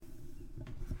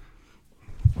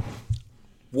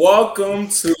Welcome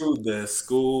to the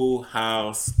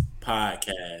Schoolhouse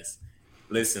Podcast.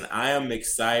 Listen, I am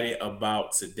excited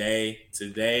about today.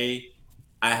 Today,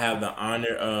 I have the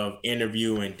honor of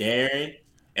interviewing Darren.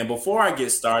 And before I get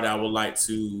started, I would like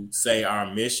to say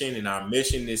our mission, and our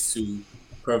mission is to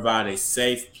provide a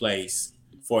safe place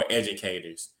for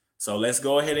educators. So let's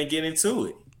go ahead and get into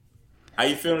it. How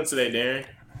you feeling today, Darren?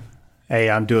 Hey,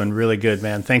 I'm doing really good,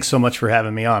 man. Thanks so much for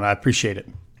having me on. I appreciate it.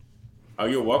 Oh,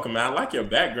 you're welcome, man. I like your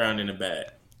background in the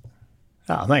back.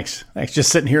 Oh, thanks. Thanks. Just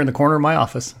sitting here in the corner of my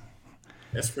office.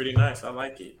 That's pretty nice. I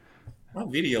like it. My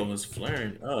video was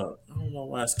flaring up. I don't know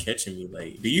why it's catching me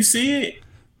late. Do you see it?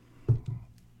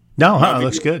 No, My huh? It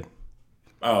looks video. good.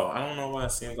 Oh, I don't know why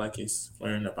it seems like it's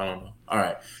flaring up. I don't know. All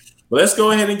right. Well, let's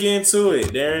go ahead and get into it,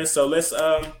 Darren. So let's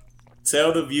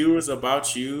tell the viewers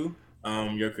about you,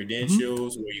 your Mhm.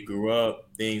 credentials, where you grew up,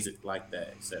 things like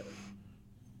that, etc.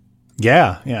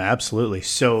 Yeah, absolutely.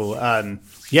 So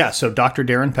Dr.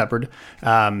 Darrin Peppard,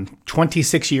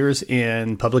 26 years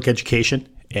in public education,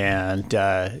 and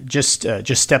just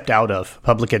stepped out of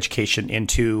public education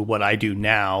into what I do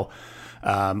now,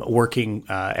 working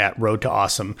at Road to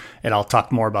Awesome, and I'll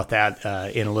talk more about that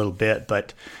in a little bit.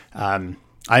 But I'm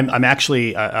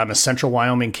actually I'm a Central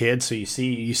Wyoming kid, so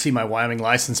you see my Wyoming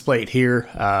license plate here.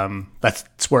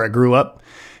 That's where I grew up,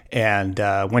 and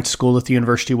went to school at the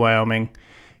University of Wyoming.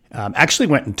 Actually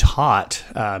went and taught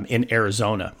in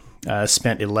Arizona.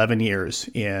 Spent 11 years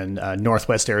in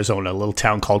Northwest Arizona, a little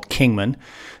town called Kingman.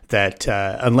 That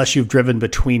unless you've driven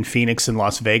between Phoenix and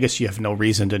Las Vegas, you have no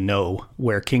reason to know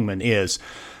where Kingman is.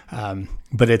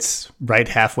 But it's right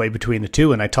halfway between the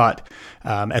two. And I taught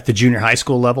at the junior high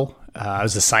school level. I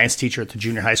was a science teacher at the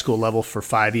junior high school level for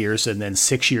 5 years, and then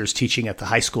 6 years teaching at the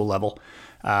high school level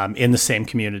in the same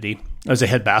community. I was a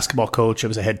head basketball coach. I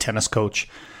was a head tennis coach.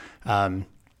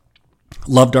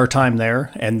 Loved our time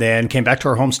there, and then came back to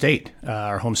our home state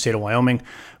of Wyoming,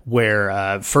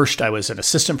 where first I was an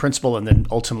assistant principal and then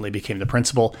ultimately became the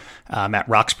principal at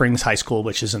Rock Springs High School,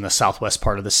 which is in the southwest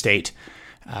part of the state.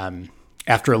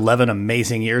 After 11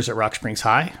 amazing years at Rock Springs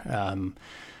High, I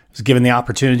was given the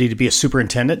opportunity to be a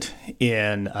superintendent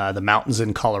in the mountains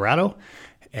in Colorado,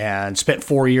 and spent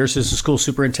 4 years as a school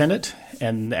superintendent.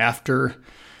 And after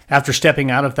stepping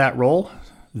out of that role,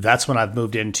 that's when I've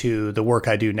moved into the work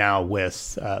I do now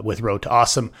with Road to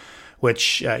Awesome,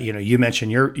 which you mentioned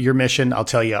your mission. I'll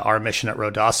tell you, our mission at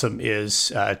Road to Awesome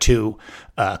is to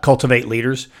cultivate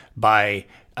leaders by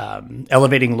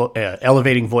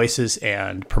elevating voices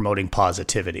and promoting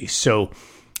positivity. So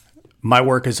my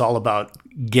work is all about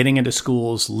getting into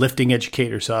schools, lifting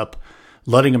educators up,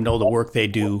 letting them know the work they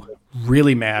do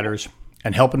really matters,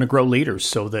 and helping to grow leaders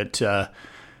so that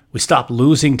we stop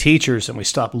losing teachers and we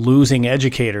stop losing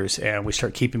educators and we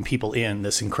start keeping people in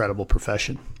this incredible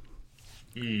profession.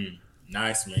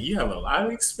 Nice, man. You have a lot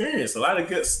of experience, a lot of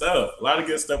good stuff, a lot of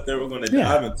good stuff that we're going to Yeah.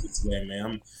 dive into today, man.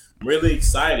 I'm really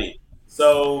excited.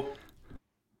 So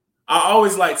I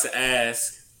always like to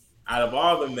ask, out of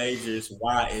all the majors,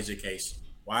 why education?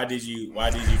 Why did you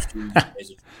choose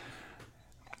education?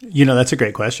 That's a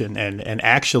great question. And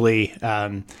actually,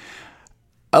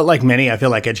 like many, I feel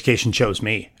like education chose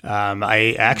me.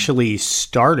 I actually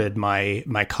started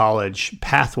my college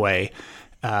pathway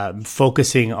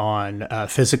focusing on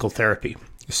physical therapy.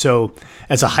 So,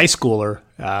 as a high schooler,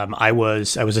 I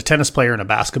was a tennis player and a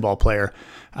basketball player.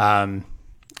 I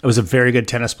was a very good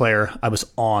tennis player. I was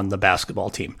on the basketball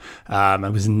team. I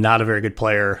was not a very good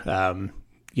player.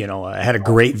 I had a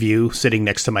great view sitting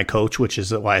next to my coach, which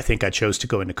is why I think I chose to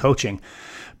go into coaching.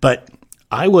 But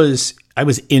I was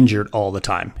injured all the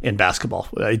time in basketball.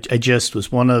 I just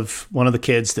was one of the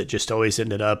kids that just always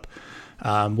ended up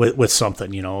with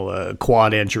something, a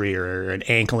quad injury or an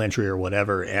ankle injury or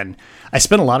whatever. And I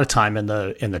spent a lot of time in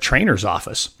the trainer's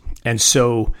office, and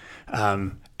so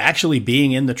actually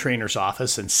being in the trainer's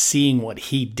office and seeing what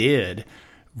he did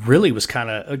really was kind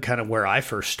of where I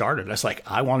first started. I was like,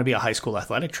 I want to be a high school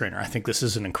athletic trainer. I think this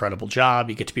is an incredible job.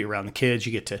 You get to be around the kids.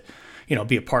 You get to,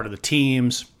 be a part of the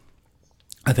teams.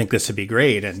 I think this would be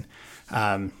great. And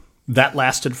that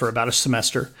lasted for about a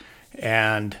semester.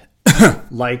 And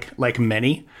like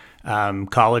many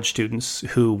college students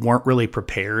who weren't really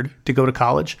prepared to go to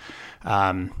college,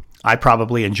 I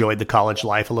probably enjoyed the college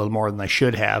life a little more than I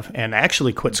should have, and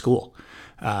actually quit school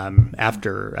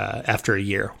after a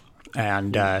year.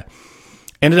 And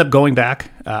ended up going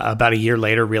back about a year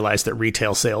later, realized that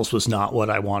retail sales was not what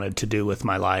I wanted to do with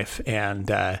my life, and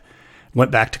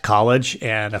went back to college.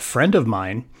 And a friend of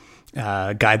mine,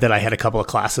 a guy that I had a couple of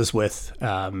classes with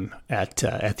at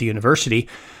the university,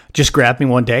 just grabbed me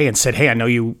one day and said, "Hey, I know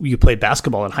you played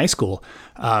basketball in high school.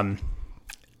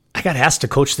 I I got asked to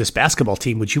coach this basketball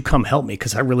team. Would you come help me?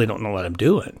 Because I really don't know what I'm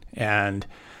doing. And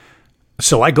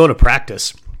so I go to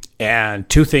practice, and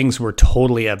two things were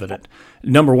totally evident.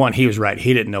 Number one, he was right.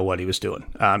 He didn't know what he was doing.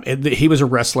 He was a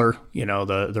wrestler.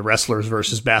 The wrestlers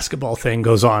versus basketball thing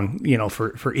goes on,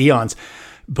 for eons.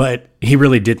 But he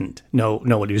really didn't know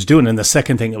what he was doing. And the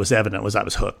second thing that was evident was I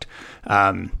was hooked.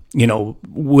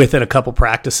 Within a couple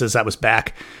practices, I was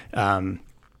back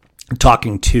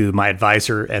talking to my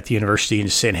advisor at the university and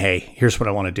just saying, hey, here's what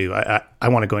I want to do. I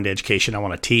want to go into education. I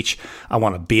want to teach. I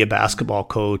want to be a basketball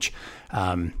coach.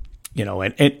 And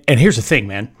here's the thing,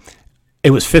 man.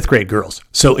 It was fifth grade girls.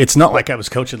 So it's not like I was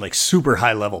coaching like super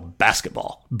high level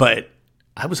basketball, but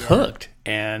I was hooked.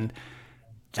 And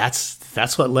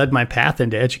that's what led my path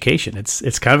into education.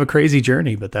 It's kind of a crazy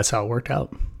journey, but that's how it worked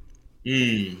out.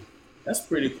 That's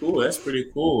pretty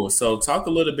cool. So talk a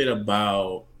little bit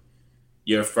about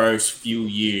your first few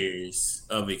years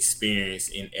of experience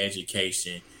in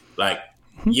education. Like,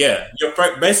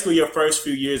 basically your first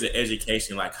few years of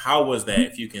education. Like, how was that,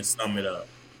 if you can sum it up?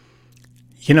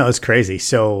 It's crazy.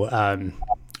 So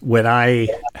when I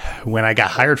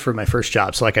got hired for my first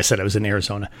job, so like I said, I was in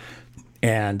Arizona.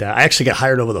 And I actually got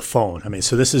hired over the phone. I mean,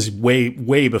 so this is way,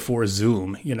 way before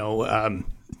Zoom. I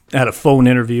had a phone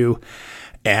interview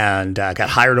and got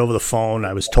hired over the phone.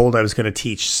 I was told I was going to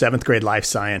teach 7th grade life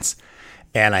science.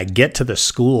 And I get to the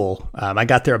school. I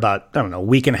got there about, a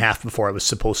week and a half before I was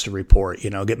supposed to report,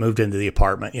 get moved into the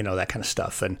apartment, that kind of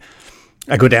stuff. And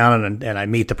I go down and I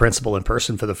meet the principal in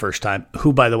person for the first time,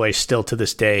 who, by the way, still to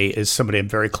this day is somebody I'm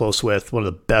very close with, one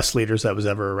of the best leaders that was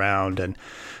ever around, and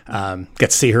got to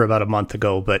see her about a month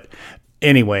ago. But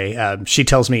anyway, she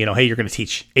tells me, hey, you're going to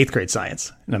teach 8th grade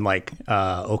science. And I'm like,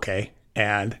 okay.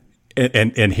 And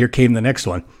here came the next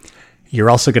one. You're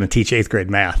also going to teach 8th grade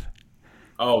math.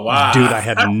 Oh, wow. Dude, I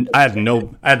had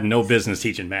no business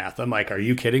teaching math. I'm like, are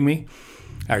you kidding me?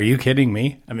 Are you kidding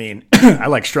me? I mean,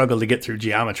 I struggled to get through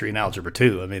geometry and algebra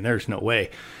too. I mean, there's no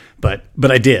way. But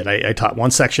I did. I taught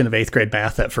one section of 8th grade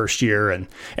math that first year. And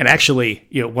actually,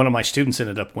 one of my students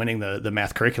ended up winning the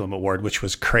math curriculum award, which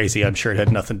was crazy. I'm sure it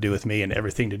had nothing to do with me and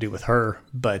everything to do with her.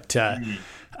 But so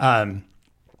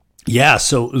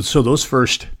those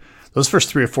first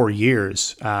 3 or 4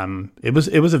 years, it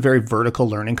was a very vertical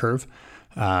learning curve.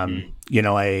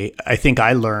 I think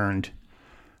I learned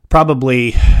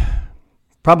probably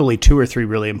 2 or 3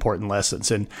 really important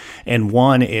lessons. And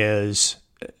one is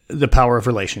the power of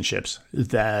relationships,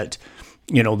 that,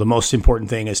 the most important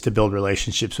thing is to build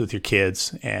relationships with your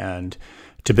kids and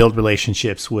to build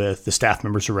relationships with the staff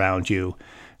members around you.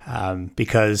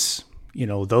 Because,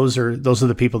 those are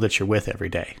the people that you're with every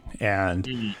day.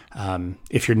 And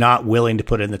if you're not willing to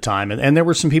put in the time, and there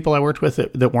were some people I worked with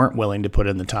that weren't willing to put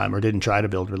in the time or didn't try to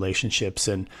build relationships.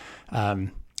 And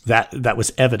that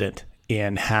was evident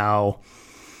in how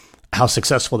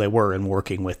successful they were in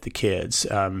working with the kids.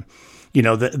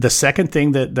 The second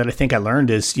thing that I think I learned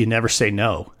is you never say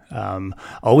no.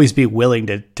 Always be willing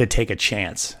to take a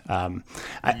chance.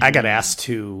 I got asked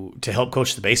to help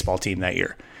coach the baseball team that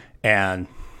year. And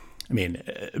I mean,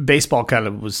 baseball kind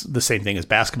of was the same thing as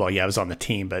basketball. Yeah, I was on the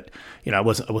team, but I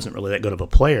wasn't really that good of a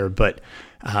player. But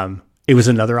it was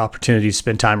another opportunity to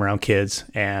spend time around kids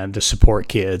and to support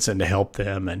kids and to help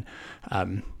them. And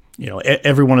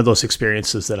every one of those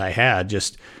experiences that I had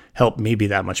just helped me be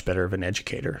that much better of an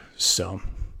educator. So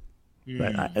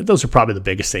those are probably the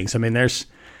biggest things. I mean, as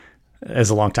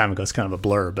a long time ago, it's kind of a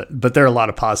blur, but there are a lot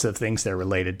of positive things there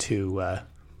related to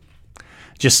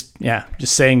just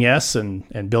saying yes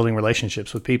and building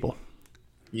relationships with people.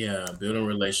 Yeah, building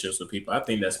relationships with people. I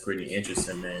think that's pretty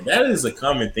interesting, man. That is a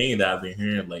common thing that I've been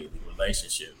hearing lately,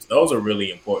 relationships. Those are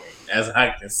really important, as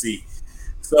I can see.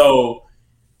 So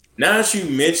now that you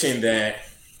mentioned that,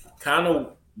 kind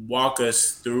of walk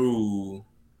us through,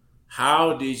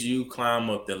 how did you climb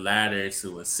up the ladder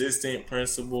to assistant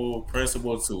principal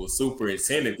to a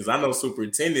superintendent? Because I know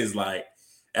superintendent is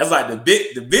that's like the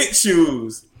big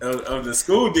shoes of the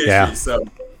school district. Yeah. So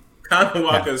kind of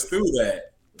walk us through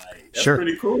that. That's sure.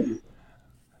 Pretty cool.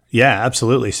 Yeah,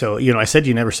 absolutely. So, I said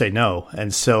you never say no.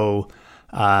 And so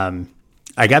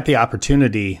I got the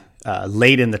opportunity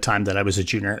late in the time that I was a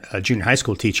junior high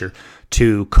school teacher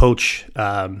to coach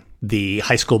the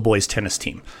high school boys tennis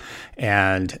team.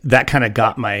 And that kind of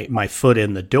got my foot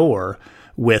in the door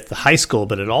with the high school,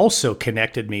 but it also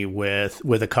connected me with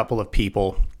a couple of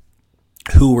people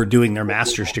who were doing their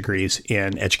master's degrees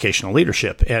in educational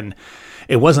leadership. And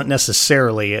it wasn't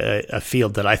necessarily a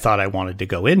field that I thought I wanted to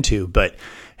go into, but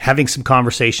having some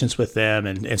conversations with them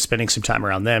and spending some time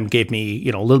around them gave me,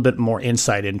 a little bit more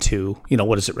insight into,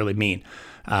 what does it really mean?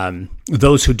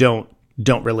 Those who don't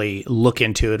don't really look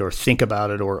into it or think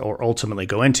about it or ultimately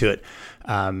go into it.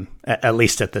 At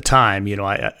least at the time,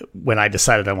 when I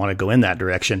decided I want to go in that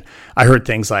direction, I heard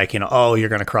things like, oh, you're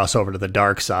going to cross over to the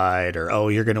dark side, or, oh,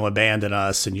 you're going to abandon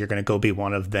us and you're going to go be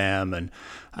one of them.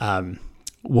 And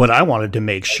what I wanted to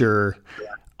make sure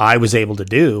I was able to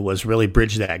do was really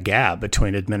bridge that gap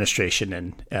between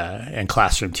administration and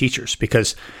classroom teachers,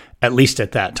 because at least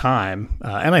at that time,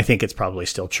 and I think it's probably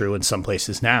still true in some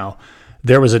places now,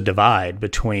 there was a divide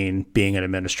between being an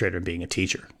administrator and being a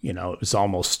teacher. It was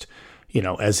almost,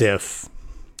 as if,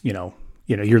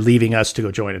 you're leaving us to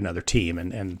go join another team,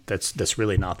 and that's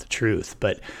really not the truth.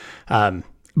 But I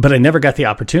never got the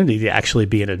opportunity to actually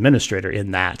be an administrator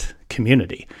in that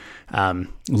community.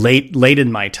 Late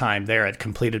in my time there, I'd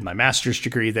completed my master's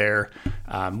degree there,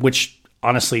 which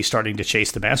honestly, starting to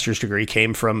chase the master's degree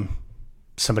came from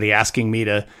somebody asking me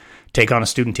to take on a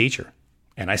student teacher.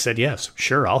 And I said, yes,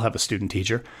 sure, I'll have a student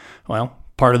teacher. Well,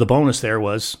 part of the bonus there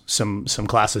was some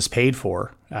classes paid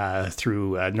for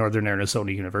through Northern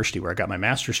Arizona University, where I got my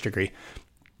master's degree.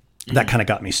 That kind of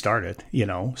got me started,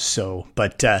 So,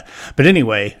 but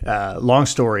anyway, long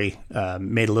story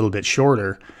made a little bit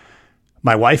shorter.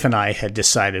 My wife and I had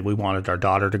decided we wanted our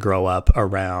daughter to grow up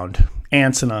around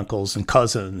aunts and uncles and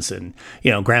cousins and,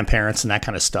 grandparents and that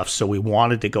kind of stuff. So we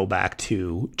wanted to go back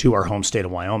to our home state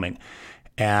of Wyoming.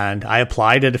 And I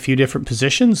applied at a few different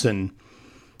positions, and,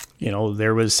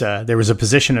 there was a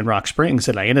position in Rock Springs,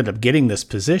 and I ended up getting this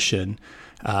position,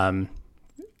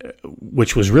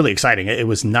 which was really exciting. It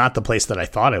was not the place that I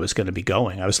thought I was going to be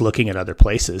going. I was looking at other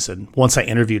places, and once I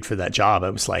interviewed for that job, I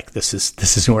was like, this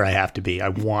is where I have to be. I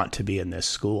want to be in this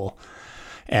school.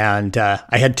 And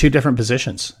I had two different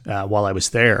positions while I was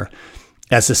there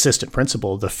as assistant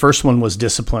principal. The first one was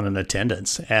discipline and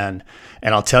attendance. And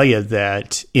I'll tell you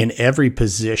that in every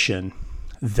position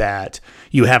that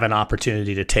you have an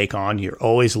opportunity to take on, you're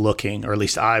always looking, or at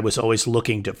least I was always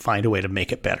looking to find a way to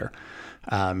make it better.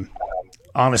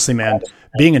 Honestly, man,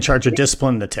 being in charge of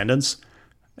discipline and attendance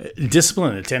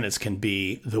can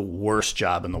be the worst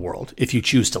job in the world if you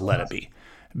choose to let it be,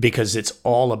 because it's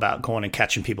all about going and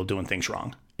catching people doing things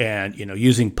wrong and,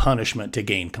 using punishment to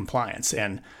gain compliance.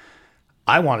 And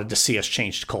I wanted to see us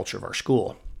change the culture of our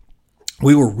school.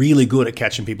 We were really good at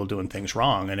catching people doing things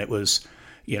wrong. And it was,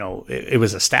 it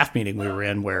was a staff meeting we were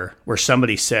in where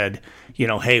somebody said,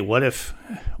 hey, what if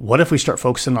we start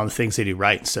focusing on the things they do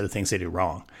right instead of things they do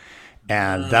wrong?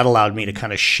 And that allowed me to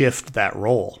kind of shift that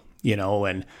role,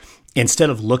 and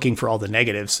instead of looking for all the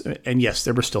negatives, and yes,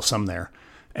 there were still some there.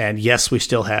 And yes, we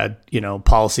still had,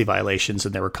 policy violations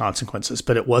and there were consequences,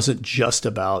 but it wasn't just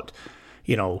about,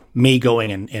 me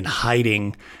going and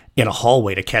hiding in a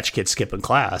hallway to catch kids skipping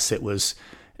class. It was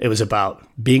about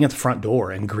being at the front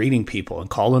door and greeting people and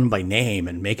calling them by name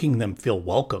and making them feel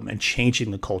welcome and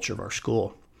changing the culture of our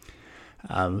school.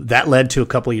 That led to a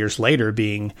couple of years later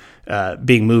being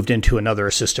moved into another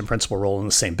assistant principal role in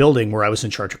the same building, where I was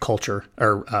in charge of culture,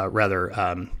 or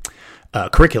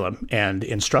curriculum and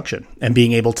instruction, and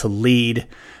being able to lead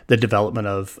the development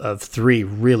of three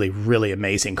really, really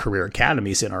amazing career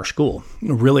academies in our school.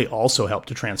 It really also helped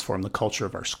to transform the culture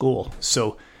of our school.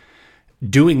 So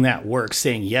doing that work,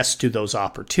 saying yes to those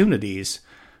opportunities,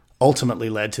 ultimately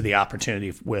led to the opportunity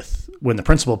when the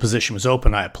principal position was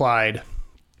open. I applied.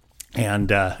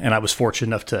 And I was fortunate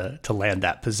enough to land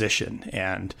that position,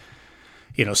 and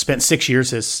spent 6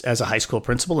 years as a high school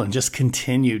principal, and just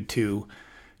continued to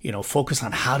focus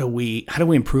on how do we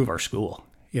improve our school.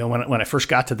 When I first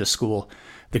got to this school,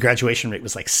 the graduation rate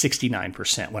was like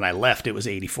 69%. When I left, it was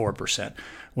 84%.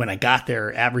 When I got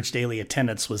there, average daily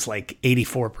attendance was like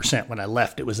 84%. When I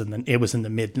left, it was in the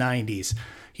mid 90s.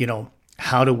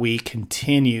 How do we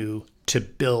continue to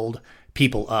build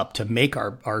people up to make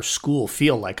our school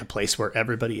feel like a place where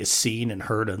everybody is seen and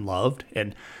heard and loved?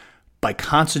 And by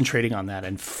concentrating on that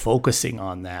and focusing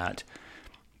on that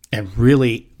and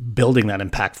really building that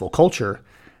impactful culture,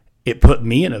 it put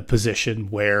me in a position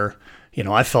where,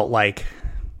 I felt like,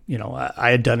 I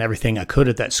had done everything I could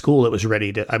at that school. I was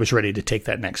ready to take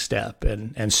that next step.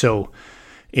 And so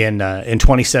in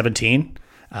 2017,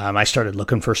 I started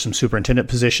looking for some superintendent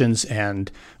positions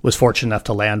and was fortunate enough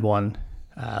to land one,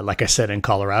 like I said, in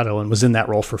Colorado, and was in that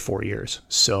role for 4 years.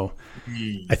 So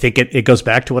I think it goes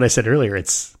back to what I said earlier.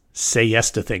 It's say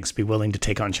yes to things, be willing to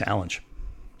take on challenge.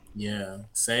 Yeah,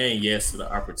 saying yes to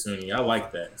the opportunity. I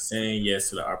like that. Saying yes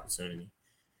to the opportunity.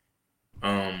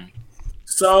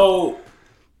 So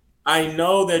I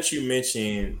know that you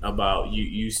mentioned about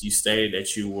you stated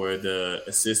that you were the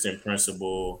assistant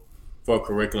principal for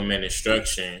curriculum and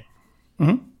instruction.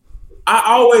 Mm-hmm.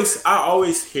 I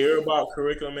always hear about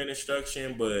curriculum and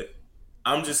instruction, but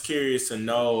I'm just curious to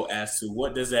know as to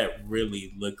what does that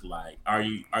really look like? Are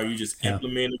you just Yeah.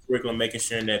 implementing the curriculum, making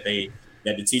sure that the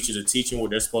teachers are teaching what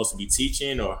they're supposed to be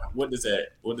teaching, or what does that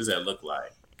look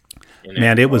like in that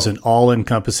Man, it was role? an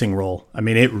all-encompassing role. I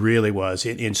mean, it really was.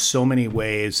 In so many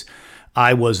ways,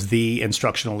 I was the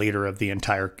instructional leader of the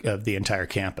entire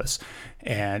campus.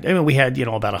 And I mean, we had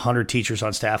about 100 teachers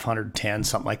on staff, 110,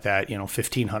 something like that.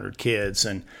 1,500 kids,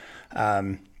 and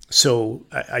so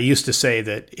I used to say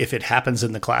that if it happens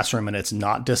in the classroom and it's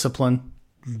not discipline,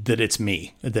 that it's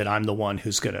me, that I'm the one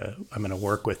I'm gonna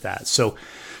work with that. So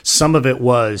some of it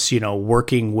was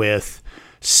working with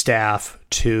staff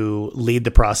to lead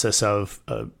the process of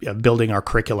building our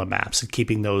curriculum maps and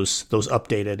keeping those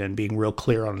updated and being real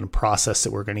clear on the process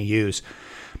that we're going to use.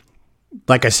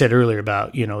 Like I said earlier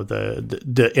about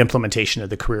the implementation of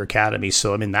the career academy.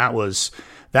 So I mean that was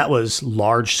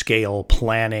large scale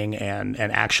planning and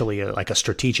actually like a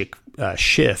strategic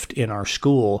shift in our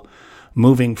school,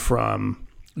 moving from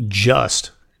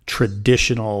just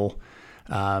traditional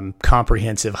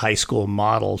comprehensive high school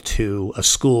model to a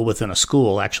school within a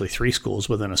school, actually 3 schools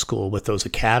within a school with those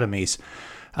academies.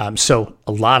 So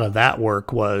a lot of that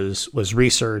work was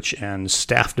research and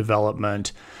staff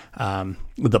development,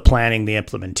 the planning, the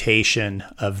implementation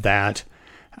of that.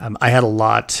 I had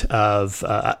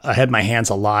my hands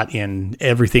a lot in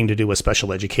everything to do with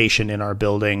special education in our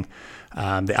building,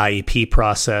 the IEP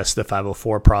process, the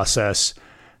 504 process.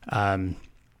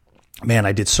 Man,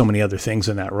 I did so many other things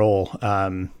in that role.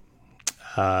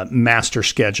 Master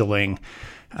scheduling,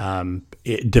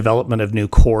 development of new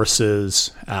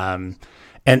courses,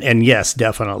 and yes,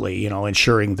 definitely,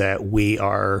 ensuring that we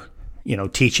are,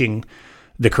 teaching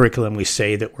the curriculum we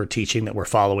say that we're teaching, that we're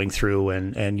following through,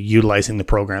 and utilizing the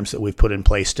programs that we've put in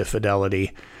place to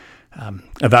fidelity.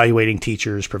 Evaluating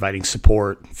teachers, providing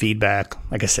support, feedback.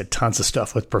 Like I said, tons of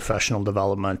stuff with professional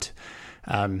development.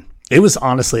 It was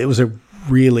a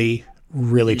really,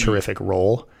 really terrific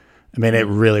role. I mean, it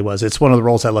really was. It's one of the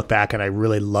roles I look back and I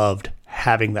really loved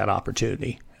having that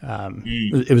opportunity.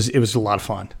 It was a lot of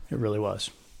fun. It really was.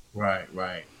 Right,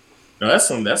 right. No, that's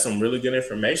some really good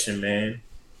information, man.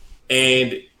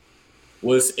 And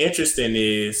what's interesting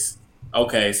is,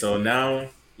 okay, so now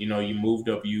you moved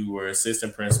up. You were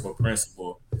assistant principal,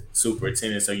 principal,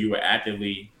 superintendent. So you were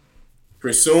actively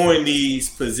pursuing these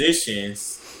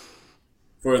positions.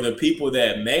 For the people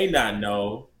that may not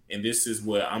know, and this is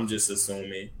what I'm just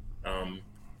assuming, um,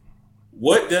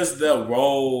 what does the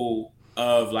role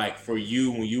of like for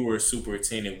you when you were a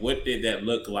superintendent, what did that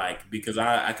look like? Because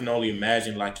I can only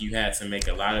imagine like you had to make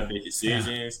a lot of big Yeah.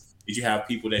 decisions. Did you have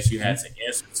people that you had to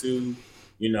answer to?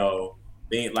 You know,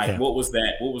 like Yeah. what was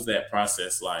that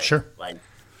process like? Sure. Like,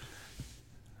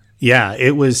 Yeah,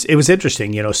 it was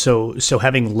interesting, So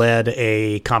having led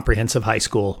a comprehensive high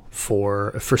school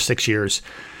for 6 years,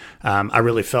 I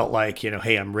really felt like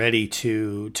hey, I'm ready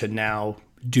to now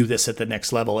do this at the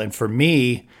next level. And for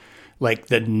me, like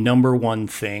the number one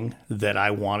thing that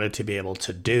I wanted to be able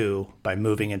to do by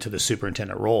moving into the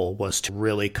superintendent role was to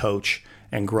really coach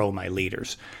and grow my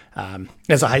leaders.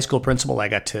 As a high school principal, I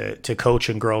got to coach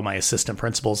and grow my assistant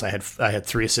principals. I had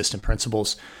 3 assistant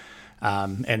principals.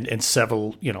 And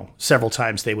several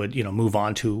times they would, move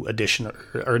on to additional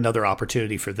or another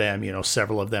opportunity for them.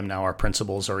 Several of them now are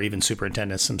principals or even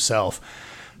superintendents themselves.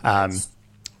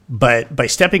 But by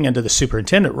stepping into the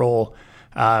superintendent role,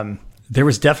 there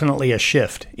was definitely a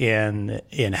shift in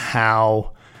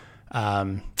how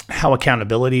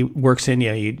accountability works.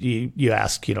 You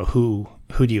ask, who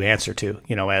do you answer to?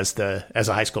 As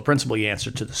a high school principal, you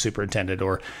answer to the superintendent,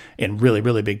 or in really,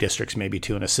 really big districts, maybe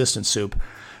to an assistant sup.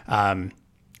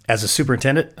 As a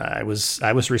superintendent, I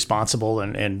was responsible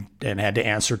and had to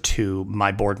answer to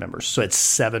my board members. So it's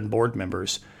 7 board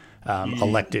members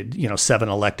elected, 7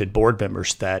 elected board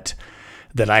members that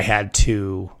I had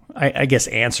to, I guess,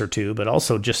 answer to, but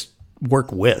also just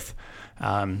work with.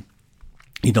 The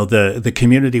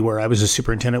community where I was a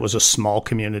superintendent was a small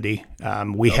community.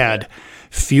 We had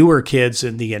fewer kids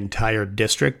in the entire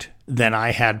district than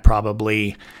I had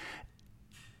probably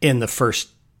in the first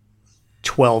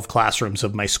 12 classrooms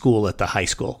of my school at the high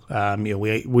school.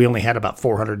 We only had about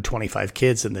 425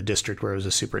 kids in the district where I was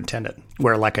a superintendent,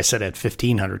 where, like I said, I had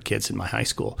 1,500 kids in my high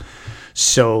school.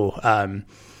 So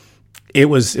it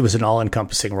was an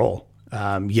all-encompassing role.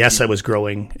 Yes, I was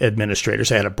growing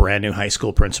administrators. I had a brand new high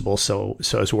school principal, so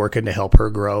I was working to help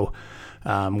her grow,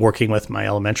 working with my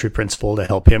elementary principal to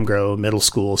help him grow, middle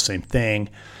school, same thing.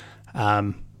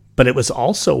 But it was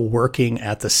also working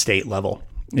at the state level.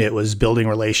 It was building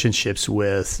relationships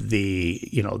with the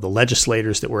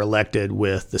legislators that were elected,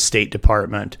 with the State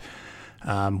Department,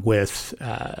 with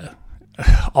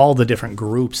all the different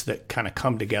groups that kind of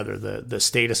come together, the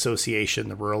state association,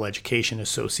 the rural education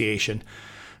association.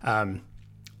 And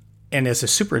as a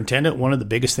superintendent, one of the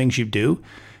biggest things you do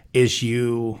is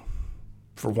you,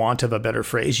 for want of a better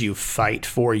phrase, you fight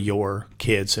for your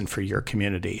kids and for your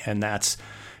community. And that's,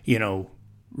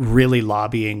 really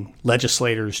lobbying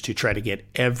legislators to try to get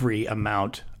every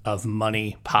amount of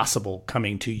money possible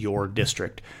coming to your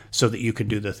district so that you can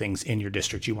do the things in your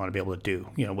district you want to be able to do,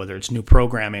 whether it's new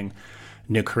programming,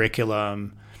 new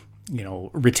curriculum,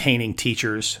 retaining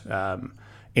teachers.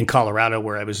 In Colorado,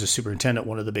 where I was a superintendent,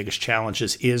 one of the biggest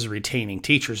challenges is retaining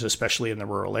teachers, especially in the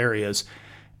rural areas.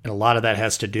 And a lot of that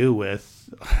has to do with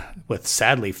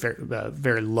sadly,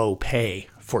 very low pay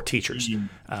for teachers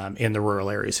in the rural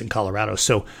areas in Colorado.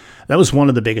 So that was one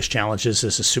of the biggest challenges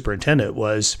as a superintendent,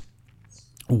 was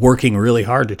working really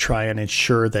hard to try and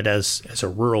ensure that as a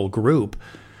rural group,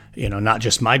 not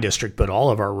just my district, but all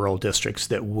of our rural districts,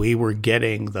 that we were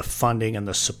getting the funding and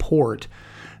the support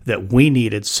that we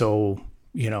needed so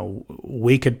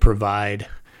we could provide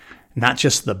not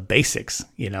just the basics.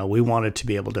 We wanted to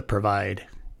be able to provide,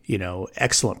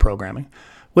 excellent programming,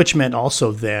 which meant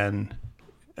also then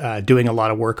doing a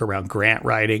lot of work around grant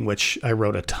writing, which I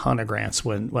wrote a ton of grants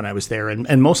when I was there,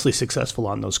 and mostly successful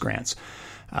on those grants.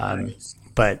 Nice.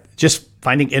 But just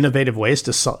finding innovative ways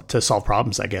to solve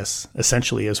problems, I guess,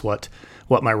 essentially is what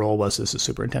my role was as a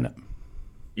superintendent.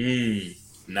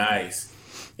 Nice.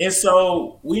 And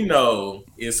so we know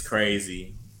it's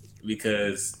crazy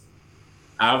because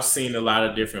I've seen a lot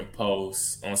of different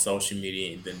posts on social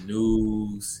media and the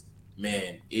news.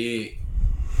 Man,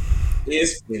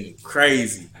 it's been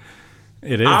crazy.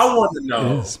 It is. I want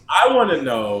to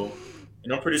know,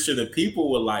 and I'm pretty sure the people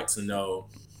would like to know,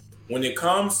 when it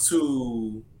comes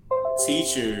to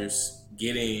teachers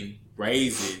getting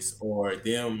raises or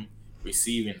them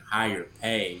receiving higher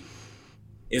pay,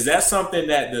 is that something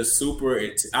that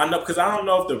I know, because I don't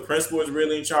know if the principal is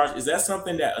really in charge. Is that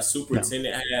something that a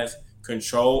superintendent has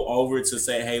control over to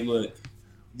say, hey, look,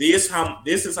 this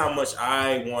is how much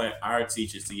I want our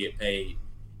teachers to get paid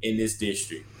in this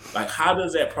district? Like, how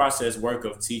does that process work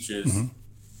of teachers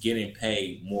getting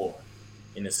paid more,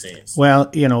 in a sense? Well,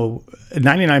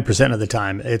 99% of the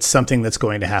time, it's something that's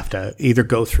going to have to either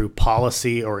go through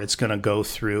policy or it's going to go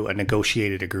through a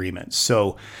negotiated agreement.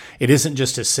 So it isn't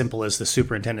just as simple as the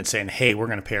superintendent saying, hey, we're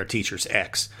going to pay our teachers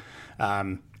X.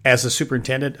 As a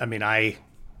superintendent, I mean, I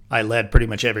led pretty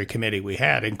much every committee we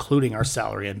had, including our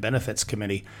salary and benefits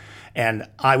committee. And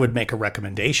I would make a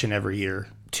recommendation every year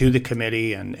to the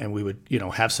committee, and we would,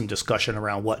 have some discussion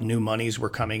around what new monies were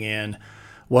coming in,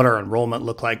 what our enrollment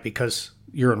looked like, because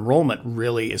your enrollment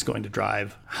really is going to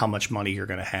drive how much money you're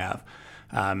going to have.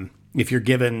 If you're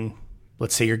given,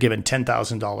 let's say you're given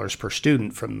 $10,000 per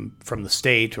student from the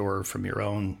state or from your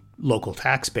own local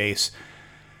tax base,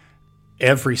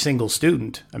 every single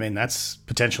student, I mean, that's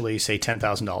potentially, say,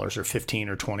 $10,000 or 15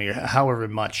 or 20 or however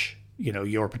much,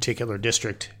 your particular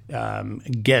district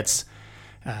gets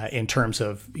in terms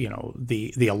of,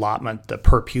 the allotment, the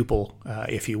per pupil,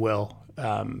 if you will,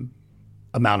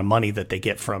 amount of money that they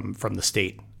get from the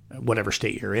state, whatever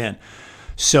state you're in.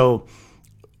 So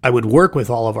I would work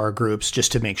with all of our groups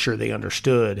just to make sure they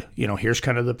understood, here's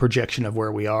kind of the projection of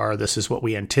where we are. This is what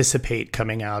we anticipate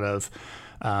coming out of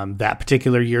that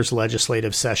particular year's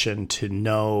legislative session, to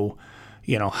know,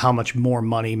 how much more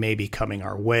money may be coming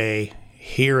our way.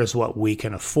 Here is what we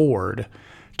can afford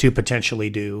to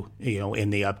potentially do, in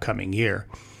the upcoming year.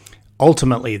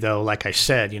 Ultimately, though, like I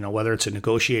said, whether it's a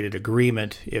negotiated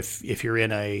agreement, if you're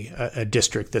in a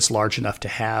district that's large enough to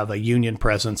have a union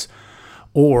presence,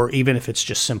 or even if it's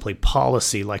just simply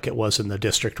policy like it was in the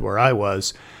district where I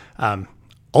was,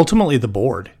 ultimately the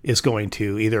board is going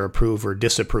to either approve or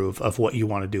disapprove of what you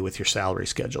want to do with your salary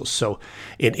schedules. So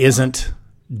it isn't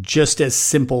just as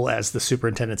simple as the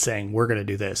superintendent saying, we're going to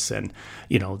do this. And,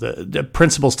 the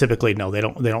principals typically, no, they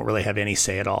don't really have any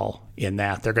say at all in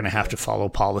that. They're going to have to follow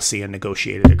policy and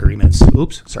negotiated agreements.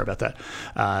 Oops, sorry about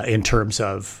that. In terms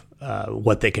of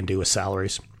what they can do with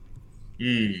salaries.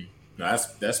 No,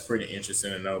 that's pretty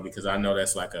interesting to know, because I know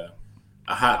that's like a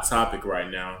hot topic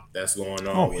right now that's going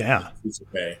on. Oh, yeah. Teacher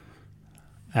pay.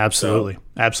 Absolutely.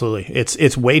 Absolutely.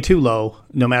 It's way too low,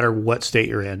 no matter what state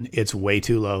you're in. It's way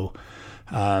too low.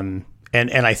 And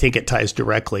I think it ties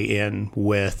directly in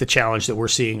with the challenge that we're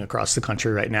seeing across the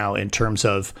country right now in terms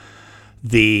of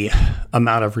the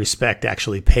amount of respect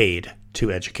actually paid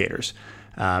to educators.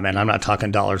 And I'm not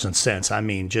talking dollars and cents. I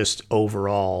mean, just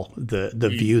overall, the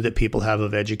view that people have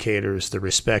of educators, the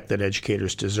respect that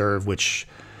educators deserve, which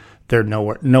they're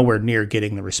nowhere near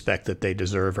getting the respect that they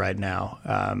deserve right now.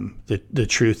 The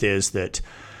truth is that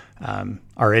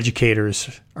Our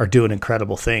educators are doing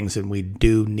incredible things, and we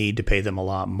do need to pay them a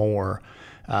lot more.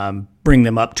 Bring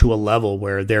them up to a level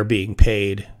where they're being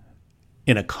paid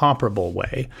in a comparable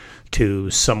way to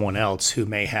someone else who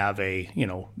may have a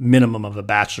minimum of a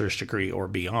bachelor's degree or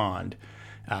beyond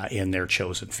in their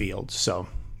chosen field. So,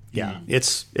 yeah,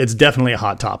 it's definitely a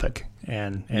hot topic,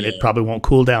 and it probably won't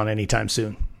cool down anytime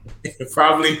soon.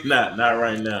 Probably not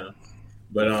right now.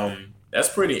 But that's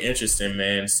pretty interesting,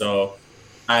 man. So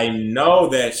I know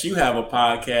that you have a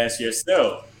podcast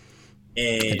yourself, I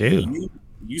and do.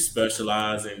 you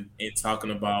specialize in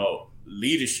talking about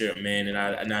leadership, man. And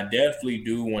I definitely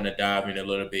do want to dive in a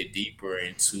little bit deeper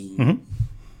into Mhm.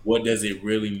 what does it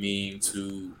really mean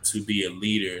to be a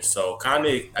leader. So kind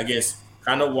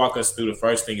of walk us through. The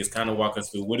first thing is kind of walk us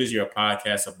through what is your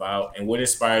podcast about and what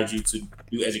inspired you to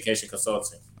do education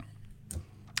consulting.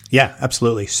 Yeah,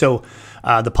 absolutely. So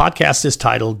the podcast is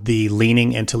titled the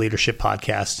Leaning into Leadership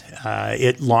Podcast.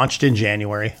 It launched in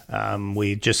January.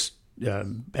 We just,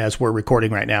 as we're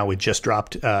recording right now, we just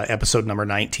dropped episode number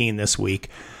 19 this week.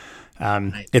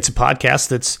 It's a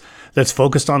podcast that's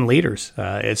focused on leaders.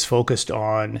 It's focused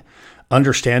on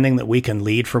understanding that we can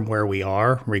lead from where we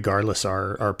are, regardless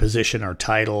our position, our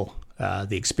title,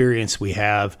 the experience we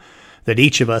have, that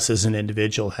each of us as an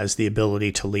individual has the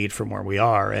ability to lead from where we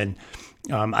are. And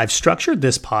I've structured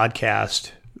this podcast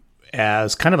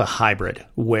as kind of a hybrid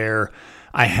where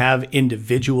I have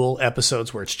individual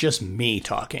episodes where it's just me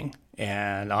talking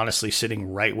and honestly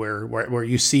sitting right where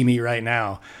you see me right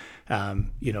now,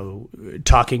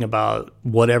 talking about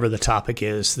whatever the topic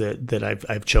is that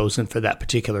I've chosen for that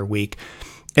particular week.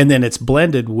 And then it's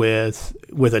blended with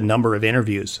a number of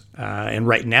interviews. And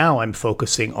right now I'm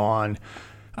focusing on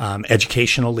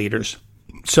educational leaders.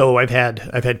 So I've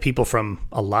had people from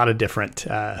a lot of different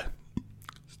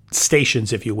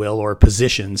stations, if you will, or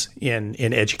positions in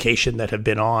education that have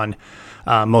been on.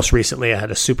 Most recently, I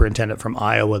had a superintendent from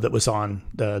Iowa that was on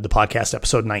the podcast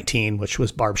episode 19, which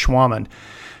was Barb Schwaman.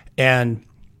 And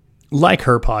like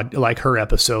her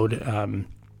episode,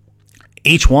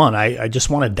 each one, I just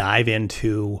want to dive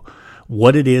into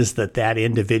what it is that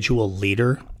individual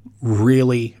leader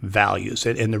really values.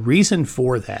 And the reason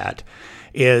for that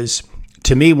is,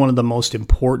 to me, one of the most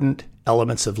important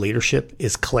elements of leadership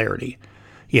is clarity.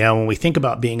 When we think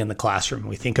about being in the classroom,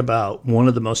 we think about one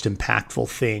of the most impactful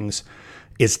things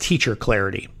is teacher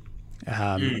clarity.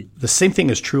 The same thing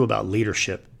is true about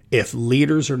leadership. If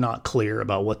leaders are not clear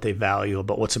about what they value,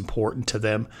 about what's important to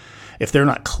them, if they're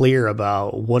not clear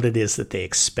about what it is that they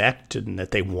expect and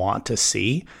that they want to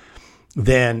see,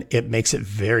 then it makes it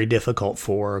very difficult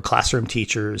for classroom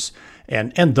teachers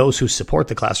and those who support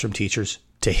the classroom teachers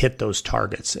to hit those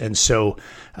targets. And so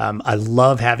I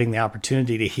love having the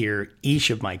opportunity to hear each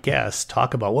of my guests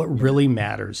talk about what really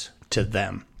matters to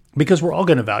them, because we're all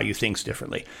going to value things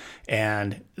differently.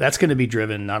 And that's going to be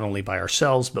driven not only by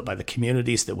ourselves, but by the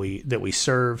communities that we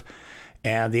serve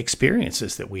and the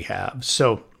experiences that we have.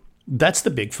 So that's the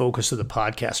big focus of the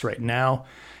podcast right now.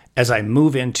 As I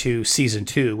move into season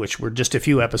 2, which we're just a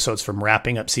few episodes from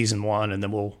wrapping up season 1, and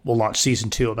then we'll launch season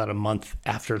 2 about a month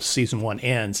after season 1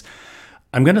 ends,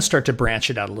 I'm going to start to branch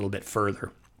it out a little bit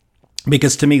further.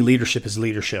 Because to me, leadership is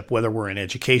leadership, whether we're in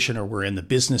education or we're in the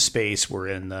business space, we're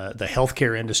in the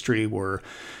healthcare industry, we're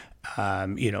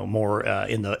more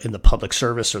in the public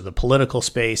service or the political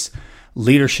space.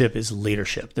 Leadership is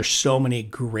leadership. There's so many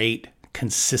great,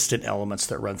 consistent elements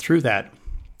that run through that.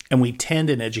 And we tend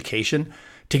in education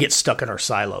to get stuck in our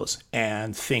silos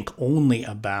and think only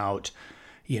about,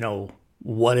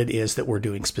 what it is that we're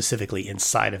doing specifically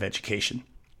inside of education.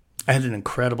 I had an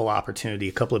incredible opportunity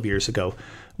a couple of years ago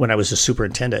when I was a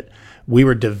superintendent. We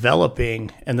were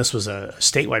developing, and this was a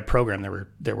statewide program.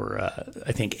 There were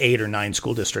I think 8 or 9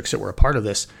 school districts that were a part of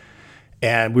this,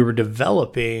 and we were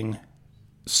developing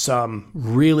some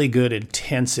really good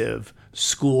intensive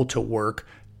school to work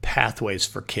pathways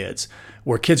for kids,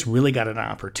 where kids really got an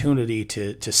opportunity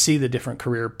to see the different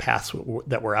career paths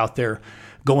that were out there,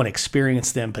 go and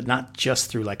experience them, but not just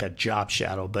through like a job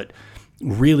shadow, but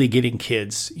really getting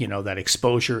kids, that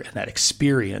exposure and that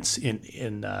experience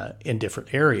in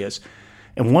different areas.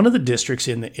 And one of the districts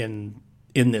in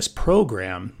this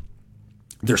program,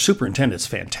 their superintendent's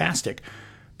fantastic,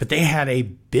 but they had a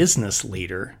business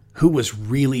leader who was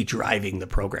really driving the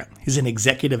program. He's an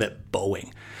executive at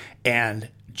Boeing, and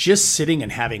just sitting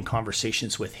and having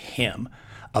conversations with him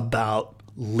about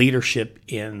leadership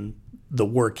in the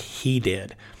work he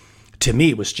did, to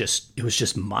me, it was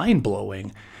just mind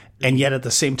blowing. And yet at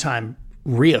the same time,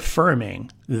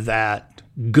 reaffirming that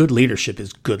good leadership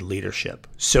is good leadership.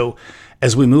 So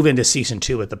as we move into season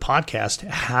 2 at the podcast,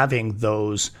 having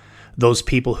those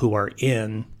people who are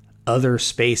in other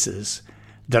spaces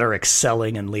that are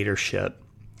excelling in leadership,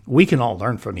 we can all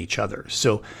learn from each other.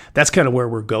 So that's kind of where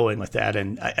we're going with that.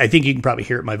 And I think you can probably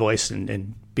hear it in my voice,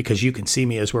 and because you can see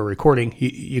me as we're recording,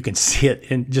 you can see it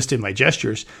in my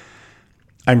gestures.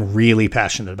 I'm really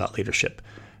passionate about leadership.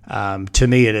 To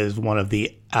me, it is one of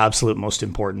the absolute most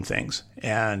important things.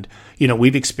 And,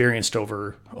 we've experienced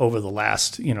over the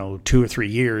last, 2 or 3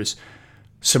 years,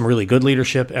 some really good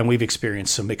leadership, and we've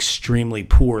experienced some extremely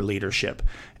poor leadership.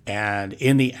 And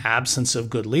in the absence of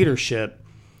good leadership,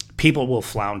 people will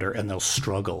flounder and they'll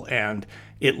struggle, and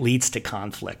it leads to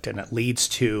conflict, and it leads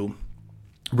to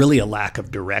really a lack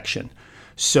of direction.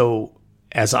 So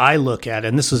as I look at it,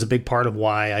 and this was a big part of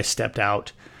why I stepped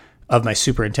out of my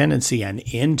superintendency and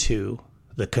into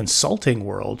the consulting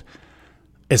world,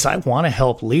 is I want to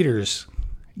help leaders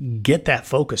get that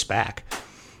focus back.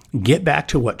 Get back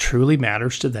to what truly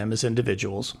matters to them as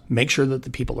individuals. Make sure that the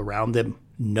people around them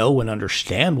know and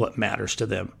understand what matters to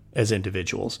them as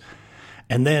individuals.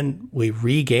 And then we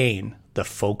regain the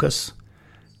focus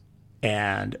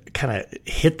and kind of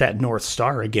hit that North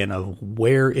Star again of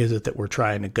where is it that we're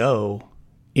trying to go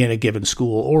in a given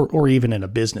school, or even in a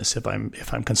business if I'm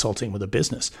consulting with a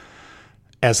business.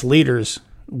 As leaders,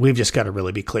 we've just got to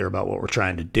really be clear about what we're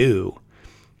trying to do.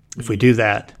 If we do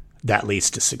that, that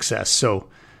leads to success. So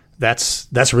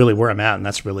that's really where I'm at, and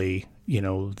that's really,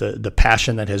 the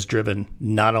passion that has driven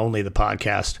not only the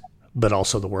podcast, but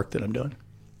also the work that I'm doing.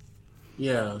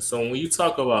 Yeah. So when you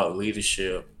talk about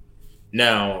leadership,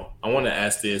 now I want to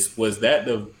ask this: was that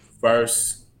the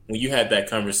first, when you had that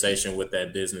conversation with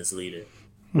that business leader?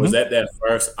 Was that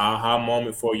first aha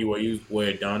moment for you, where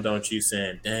it dawned on you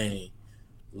saying, "Dang,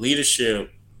 leadership,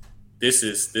 this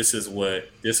is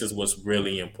what's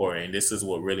really important. This is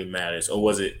what really matters," or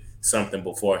was it something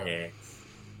beforehand?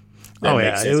 Oh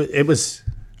yeah, it was.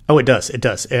 Oh, it does,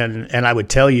 and I would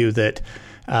tell you that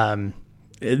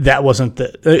that was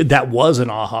an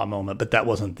aha moment, but that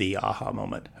wasn't the aha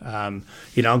moment.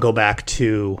 I'll go back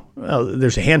to,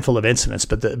 there's a handful of incidents,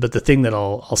 but the thing that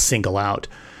I'll single out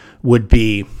would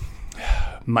be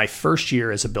my first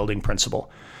year as a building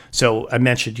principal. So I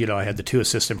mentioned, I had the 2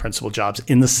 assistant principal jobs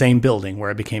in the same building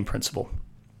where I became principal.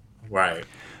 Right.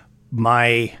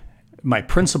 My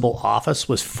principal office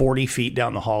was 40 feet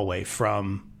down the hallway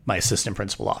from my assistant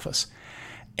principal office.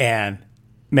 And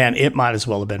man, it might as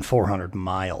well have been 400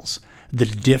 miles. The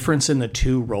difference in the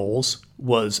 2 roles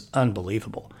was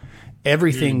unbelievable.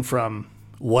 Everything from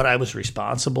what I was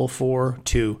responsible for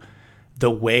to the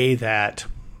way that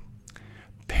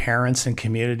parents and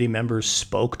community members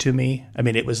spoke to me. I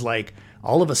mean, it was like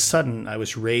all of a sudden I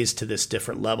was raised to this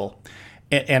different level.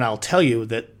 And I'll tell you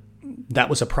that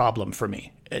was a problem for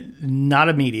me. Not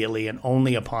immediately and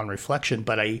only upon reflection,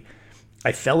 but I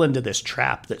fell into this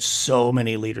trap that so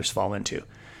many leaders fall into.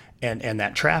 And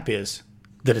that trap is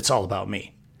that it's all about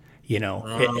me.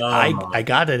 I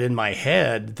got it in my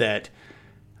head that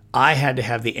I had to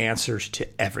have the answers to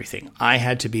everything. I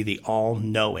had to be the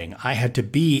all-knowing. I had to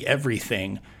be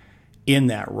everything in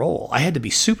that role. I had to be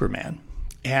Superman.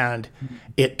 And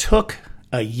it took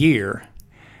a year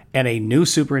and a new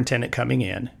superintendent coming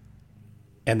in,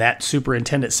 and that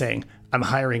superintendent saying, I'm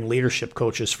hiring leadership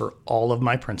coaches for all of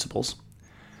my principals.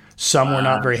 Some were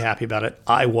not very happy about it.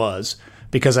 I was,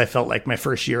 because I felt like my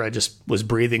first year I just was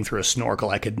breathing through a snorkel.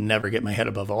 I could never get my head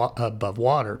above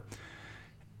water.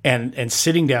 And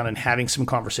sitting down and having some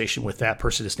conversation with that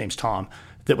person, his name's Tom,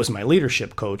 that was my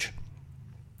leadership coach,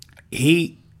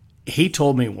 he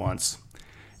told me once,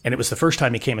 and it was the first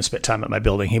time he came and spent time at my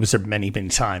building. He was there many, many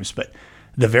times, but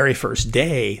the very first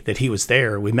day that he was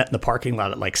there, we met in the parking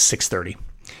lot at like 6:30.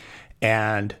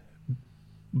 And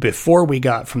before we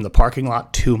got from the parking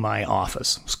lot to my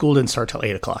office, school didn't start till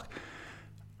 8 o'clock.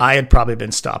 I had probably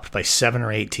been stopped by 7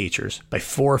 or 8 teachers, by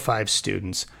 4 or 5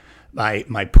 students.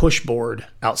 My push board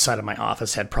outside of my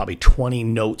office had probably 20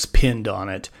 notes pinned on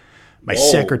it. My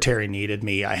secretary needed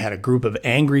me. I had a group of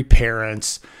angry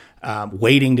parents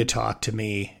waiting to talk to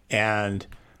me. And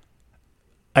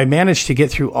I managed to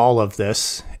get through all of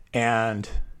this. And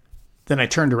then I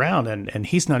turned around and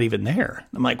he's not even there.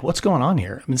 I'm like, what's going on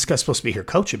here? I mean, this guy's supposed to be here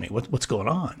coaching me. What's going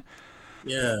on?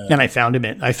 Yeah. And I found him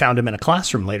in a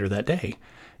classroom later that day.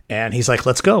 And he's like,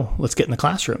 let's go. Let's get in the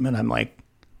classroom. And I'm like,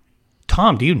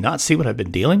 Tom, do you not see what I've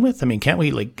been dealing with? I mean, can't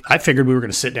we, I figured we were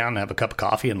going to sit down and have a cup of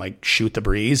coffee and shoot the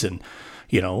breeze and,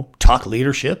 talk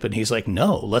leadership. And he's like,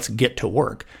 no, let's get to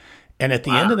work. And at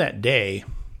the end of that day,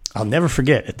 I'll never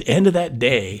forget, at the end of that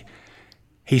day,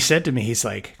 he said to me, he's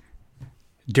like,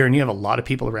 Darrin, you have a lot of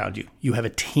people around you. You have a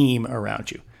team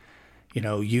around you.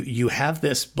 You have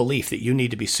this belief that you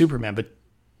need to be Superman, but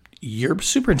your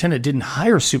superintendent didn't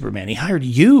hire Superman. He hired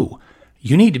you.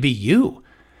 You need to be you.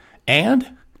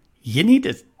 And you need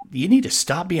to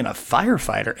stop being a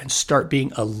firefighter and start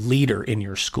being a leader in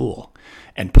your school.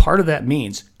 And part of that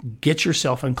means get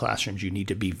yourself in classrooms. You need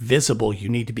to be visible. You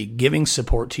need to be giving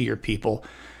support to your people.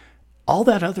 All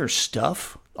that other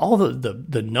stuff, all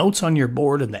the notes on your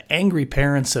board and the angry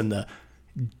parents and the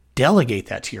delegate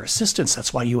that to your assistants.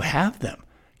 That's why you have them.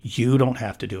 You don't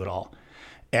have to do it all.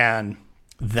 And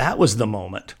that was the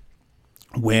moment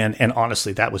when, and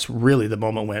honestly, that was really the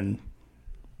moment when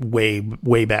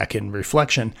way back in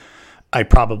reflection, I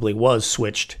probably was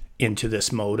switched into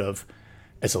this mode of,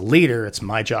 as a leader, it's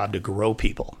my job to grow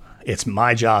people. It's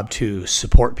my job to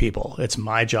support people. It's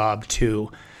my job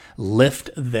to lift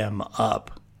them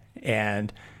up.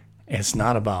 And it's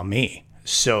not about me.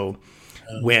 So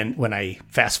when I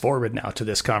fast forward now to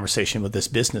this conversation with this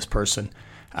business person,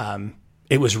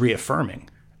 it was reaffirming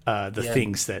the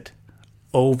things that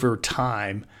over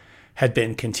time had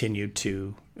been continued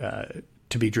to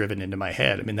be driven into my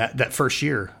head. I mean, that first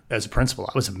year as a principal,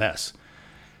 I was a mess.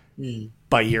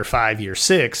 By year 5, year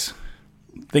 6,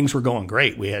 things were going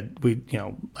great. We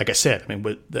like I said, I mean,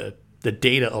 with the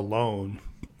data alone,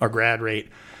 our grad rate,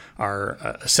 our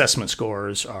assessment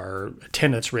scores, our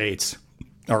attendance rates,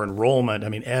 our enrollment, I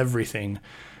mean, everything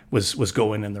was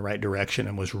going in the right direction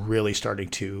and was really starting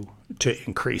to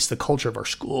increase. The culture of our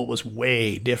school was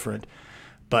way different.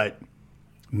 But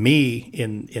me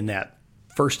in that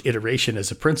first iteration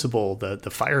as a principal, the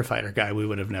firefighter guy, we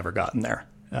would have never gotten there.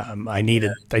 I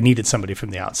needed somebody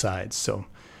from the outside. So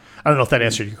I don't know if that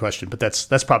answered your question, but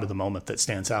that's probably the moment that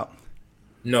stands out.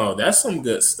 No, that's some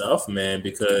good stuff, man,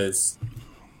 because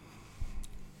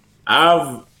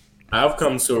I've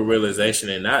come to a realization,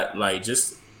 and not like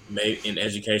just maybe in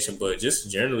education, but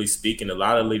just generally speaking, a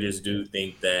lot of leaders do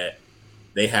think that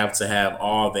they have to have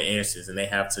all the answers and they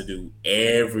have to do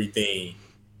everything,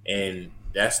 and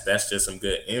that's just some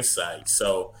good insight.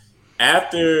 So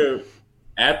after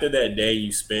that day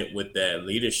you spent with that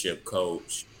leadership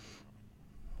coach,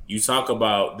 you talk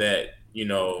about that,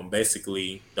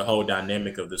 basically the whole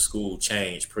dynamic of the school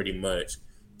changed pretty much.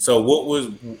 So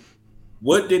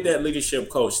what did that leadership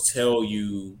coach tell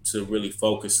you to really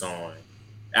focus on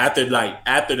after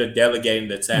the delegating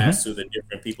the tasks to the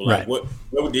different people? Like, Right.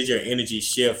 what did your energy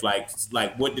shift? Like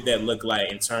what did that look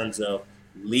like in terms of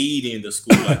leading the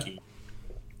school?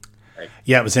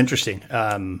 Yeah, it was interesting.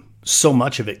 So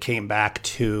much of it came back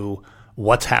to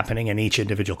what's happening in each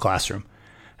individual classroom.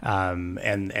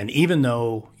 And even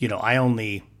though, I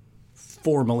only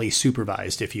formally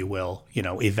supervised, if you will,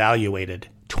 evaluated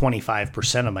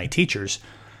 25% of my teachers,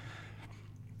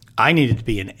 I needed to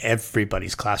be in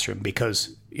everybody's classroom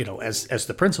because, as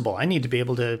the principal, I need to be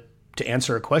able to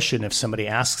answer a question if somebody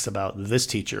asks about this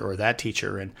teacher or that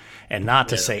teacher, and not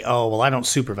to say, oh, well, I don't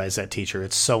supervise that teacher.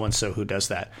 It's so-and-so who does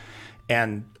that.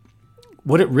 And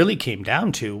what it really came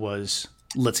down to was,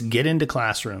 let's get into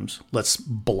classrooms. Let's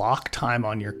block time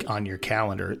on your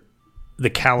calendar. The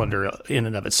calendar in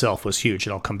and of itself was huge,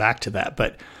 and I'll come back to that.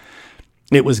 But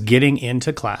it was getting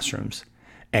into classrooms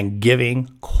and giving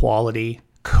quality,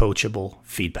 coachable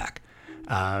feedback.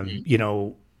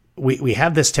 We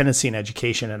have this tendency in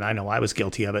education, and I know I was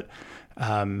guilty of it,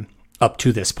 up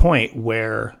to this point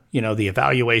where, the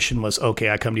evaluation was, okay,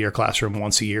 I come to your classroom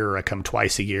once a year, or I come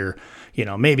twice a year.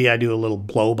 Maybe I do a little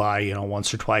blow by,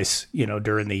 once or twice,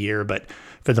 during the year. But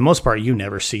for the most part, you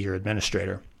never see your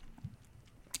administrator.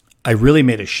 I really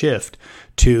made a shift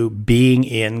to being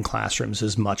in classrooms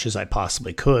as much as I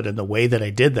possibly could. And the way that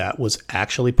I did that was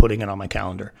actually putting it on my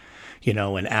calendar.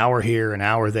 An hour here, an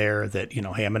hour there, that, hey,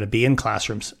 I'm going to be in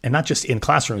classrooms, and not just in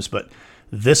classrooms, but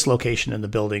this location in the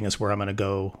building is where I'm going to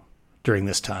go during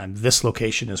this time. This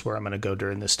location is where I'm going to go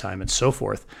during this time, and so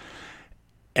forth.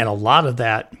 And a lot of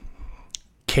that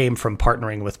came from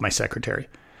partnering with my secretary.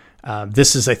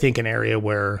 This is, I think, an area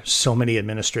where so many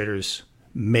administrators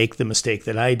make the mistake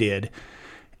that I did,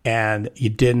 and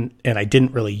I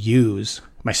didn't really use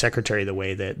my secretary the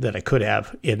way that I could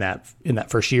have in that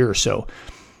first year or so.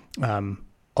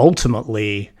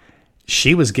 Ultimately,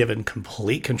 she was given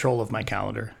complete control of my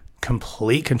calendar,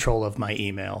 complete control of my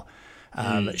email.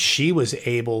 She was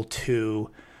able to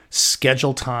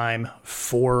schedule time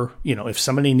for, if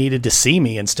somebody needed to see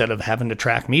me instead of having to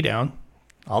track me down,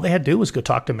 all they had to do was go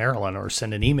talk to Marilyn or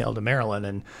send an email to Marilyn,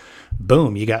 and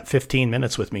boom, you got 15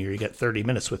 minutes with me, or you got 30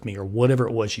 minutes with me, or whatever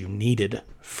it was you needed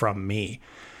from me.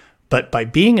 But by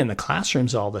being in the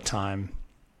classrooms all the time,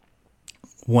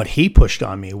 what he pushed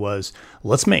on me was,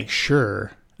 let's make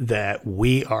sure that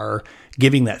we are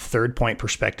giving that third point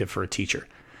perspective for a teacher.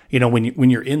 When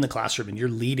you're in the classroom and you're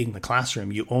leading the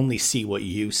classroom, you only see what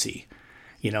you see,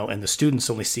 and the students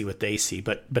only see what they see.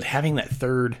 But having that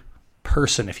third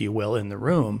person, if you will, in the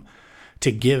room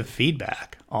to give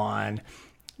feedback on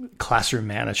classroom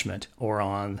management or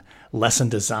on lesson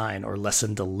design or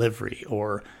lesson delivery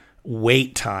or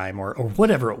wait time or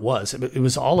whatever it was. It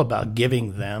was all about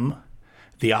giving them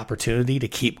the opportunity to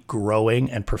keep growing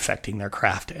and perfecting their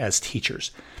craft as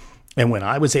teachers. And when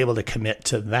I was able to commit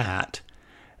to that,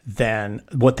 then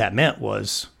what that meant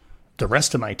was the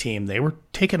rest of my team, they were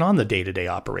taking on the day-to-day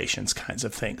operations kinds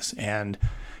of things. And,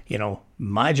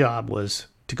 my job was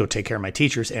to go take care of my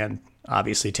teachers and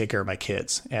obviously take care of my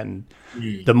kids. And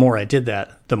the more I did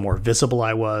that, the more visible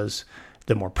I was,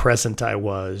 the more present I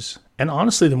was, and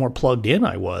honestly, the more plugged in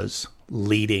I was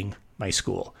leading my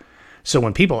school. So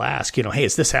when people ask, hey,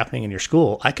 is this happening in your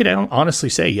school? I could honestly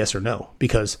say yes or no,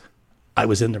 because I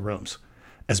was in the rooms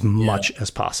as much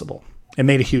as possible. It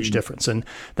made a huge difference. And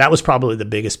that was probably the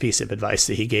biggest piece of advice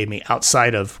that he gave me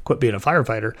outside of quit being a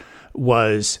firefighter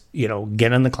was,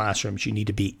 get in the classrooms. You need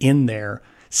to be in there,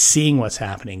 seeing what's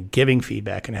happening, giving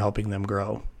feedback and helping them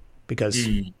grow, because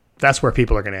that's where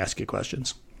people are going to ask you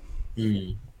questions.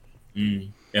 And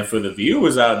for the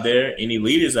viewers out there, any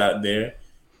leaders out there,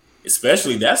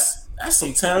 especially that's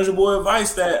some tangible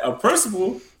advice that a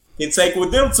principal can take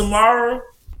with them tomorrow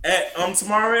at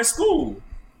school.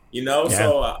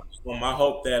 So I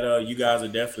hope that you guys are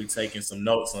definitely taking some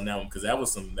notes on that one, because that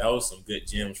was some good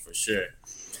gems for sure.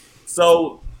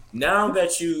 So now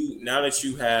that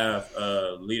you have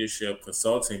a leadership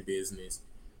consulting business,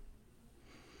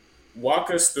 walk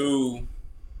us through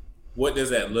what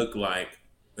does that look like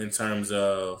in terms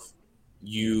of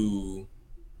you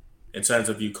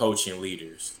coaching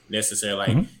leaders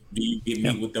necessarily. Like, do you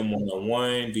meet with them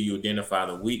one-on-one? Do you identify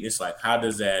the weakness? Like, how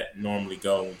does that normally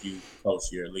go when you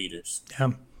coach your leaders?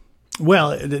 Yeah.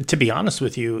 Well, to be honest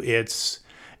with you, it's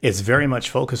very much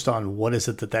focused on what is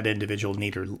it that individual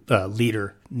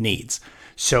leader needs.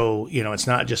 So, it's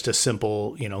not just a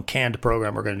simple, canned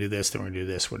program. We're going to do this, then we're going to do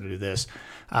this, we're going to do this.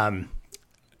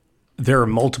 There are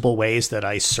multiple ways that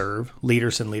I serve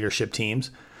leaders and leadership teams.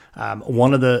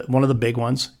 One of the big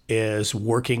ones is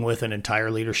working with an entire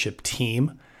leadership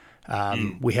team.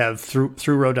 We have through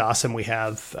Rodasm, we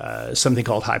have something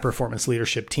called high performance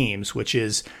leadership teams, which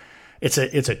is it's a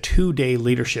 2-day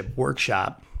leadership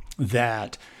workshop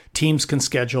that teams can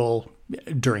schedule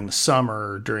during the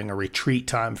summer, during a retreat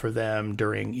time for them,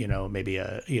 during maybe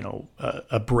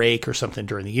a break or something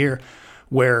during the year,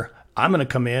 where I'm going to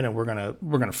come in and we're going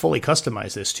to fully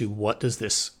customize this to what does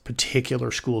this particular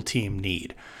school team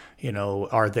need.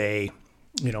 Are they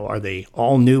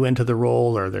all new into the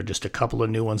role, or are there just a couple of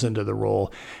new ones into the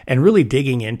role? And really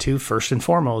digging into, first and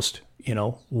foremost,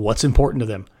 what's important to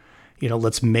them.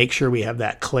 Let's make sure we have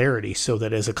that clarity so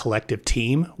that as a collective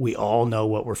team, we all know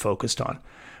what we're focused on.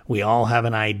 We all have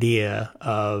an idea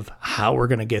of how we're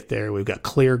going to get there. We've got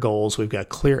clear goals. We've got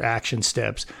clear action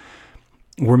steps.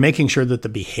 We're making sure that the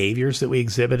behaviors that we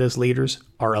exhibit as leaders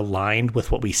are aligned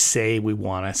with what we say we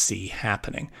want to see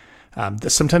happening.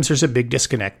 Sometimes there's a big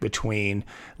disconnect between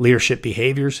leadership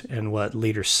behaviors and what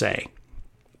leaders say,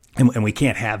 and we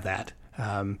can't have that.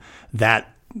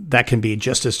 That can be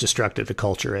just as destructive to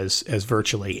culture as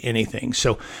virtually anything.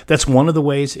 So that's one of the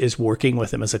ways, is working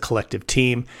with them as a collective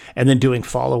team, and then doing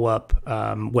follow-up,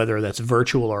 whether that's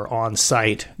virtual or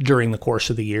on-site during the course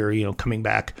of the year, coming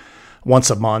back once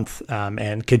a month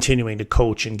and continuing to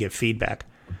coach and give feedback.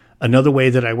 Another way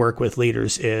that I work with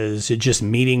leaders is just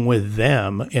meeting with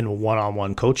them in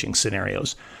one-on-one coaching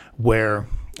scenarios, where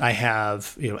I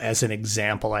have, as an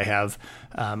example, I have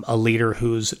a leader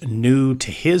who's new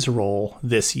to his role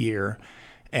this year,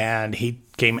 and he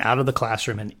came out of the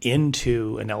classroom and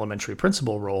into an elementary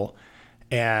principal role,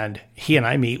 and he and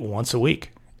I meet once a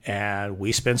week, and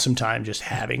we spend some time just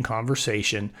having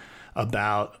conversation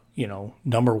about,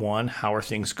 number one, how are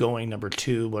things going? Number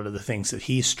two, what are the things that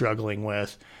he's struggling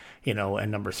with?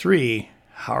 And number three,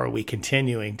 how are we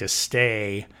continuing to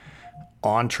stay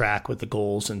on track with the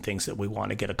goals and things that we want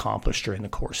to get accomplished during the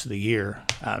course of the year?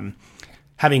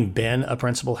 Having been a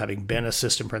principal, having been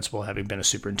assistant principal, having been a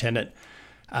superintendent,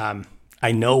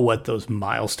 I know what those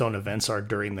milestone events are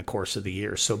during the course of the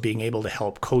year. So being able to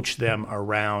help coach them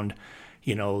around,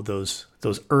 those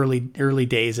early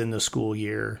days in the school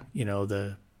year,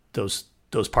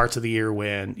 those parts of the year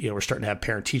when we're starting to have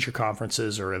parent-teacher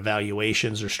conferences or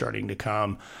evaluations are starting to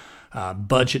come,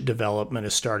 budget development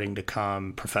is starting to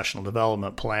come, professional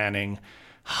development planning,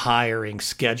 hiring,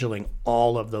 scheduling,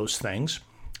 all of those things,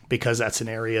 because that's an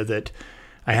area that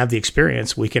I have the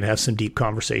experience. We can have some deep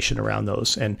conversation around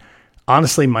those. And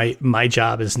honestly, my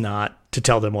job is not to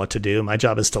tell them what to do. My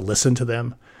job is to listen to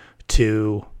them,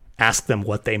 to ask them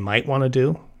what they might want to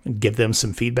do, and give them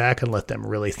some feedback and let them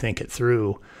really think it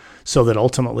through, so that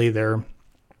ultimately they're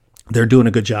doing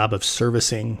a good job of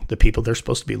servicing the people they're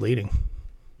supposed to be leading.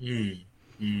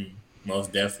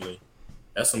 Most definitely.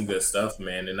 That's some good stuff,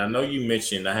 man. And I know you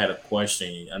mentioned, I had a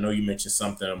question. I know you mentioned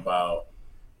something about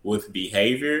with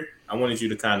behavior. I wanted you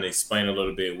to kind of explain a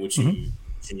little bit what you mean.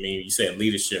 You said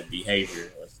leadership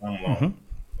behavior or something along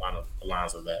the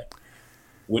lines of that.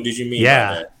 What did you mean by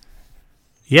Yeah. that?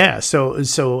 Yeah.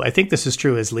 So I think this is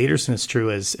true as leaders and it's true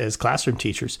as classroom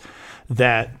teachers,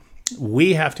 that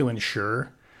we have to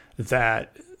ensure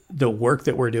that the work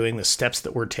that we're doing, the steps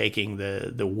that we're taking,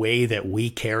 the way that we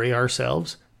carry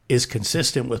ourselves is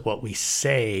consistent with what we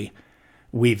say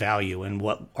we value and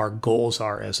what our goals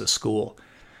are as a school.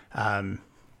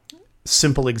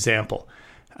 Simple example.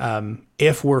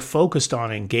 If we're focused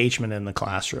on engagement in the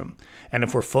classroom, and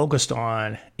if we're focused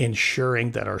on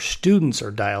ensuring that our students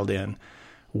are dialed in,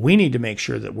 we need to make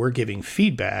sure that we're giving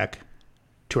feedback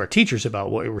to our teachers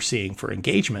about what we're seeing for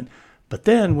engagement. But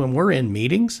then when we're in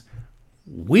meetings,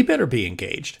 we better be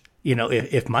engaged.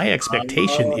 If my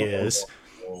expectation is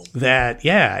that,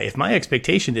 if my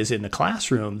expectation is in the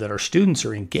classroom that our students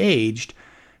are engaged,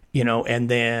 and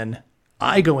then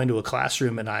I go into a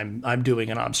classroom and I'm doing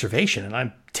an observation and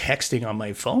I'm texting on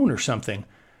my phone or something,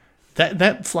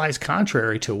 that flies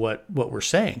contrary to what we're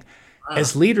saying.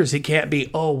 As leaders, it can't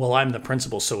be, oh, well, I'm the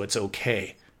principal, so it's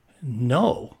okay.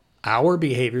 No, our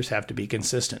behaviors have to be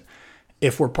consistent.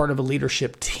 If we're part of a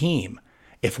leadership team,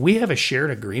 if we have a shared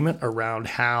agreement around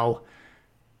how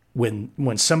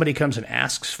when somebody comes and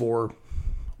asks for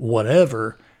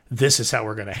whatever, this is how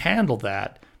we're going to handle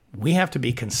that, we have to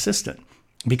be consistent.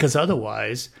 Because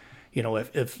otherwise,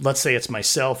 if let's say it's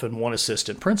myself and one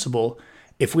assistant principal,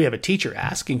 if we have a teacher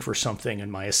asking for something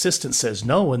and my assistant says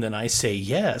no and then I say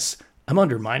yes, I'm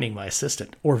undermining my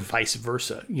assistant, or vice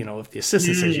versa. If the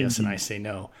assistant says yes and I say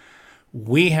no,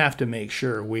 we have to make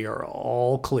sure we are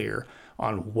all clear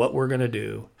on what we're going to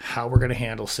do, how we're going to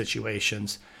handle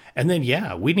situations. And then,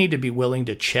 we need to be willing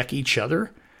to check each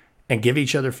other and give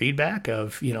each other feedback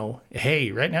of,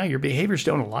 hey, right now your behaviors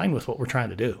don't align with what we're trying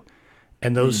to do.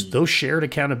 And those shared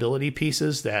accountability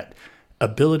pieces, that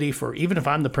ability for, even if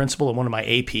I'm the principal and one of my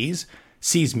APs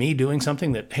sees me doing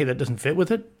something that, hey, that doesn't fit with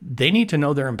it, they need to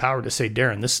know they're empowered to say,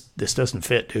 Darrin, this doesn't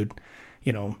fit, dude.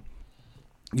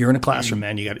 You're in a classroom,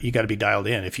 man. You got to be dialed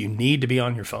in. If you need to be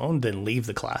on your phone, then leave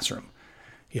the classroom.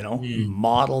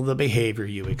 Model the behavior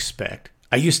you expect.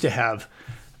 I used to have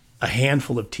a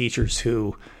handful of teachers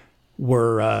who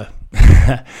were,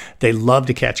 they loved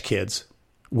to catch kids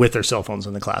with their cell phones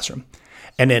in the classroom.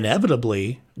 And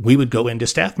inevitably, we would go into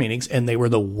staff meetings and they were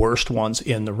the worst ones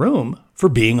in the room for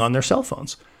being on their cell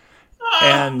phones.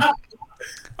 And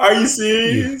are you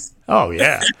serious? Oh,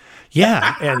 yeah.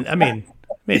 Yeah. And I mean,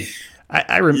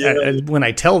 when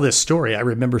I tell this story, I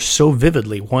remember so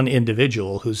vividly one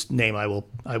individual whose name I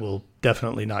will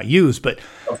definitely not use, but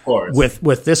of course,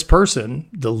 with this person,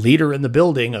 the leader in the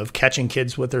building of catching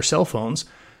kids with their cell phones,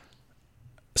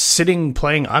 sitting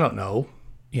playing, I don't know,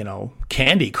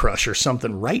 Candy Crush or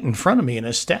something right in front of me in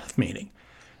a staff meeting.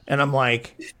 And I'm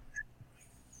like,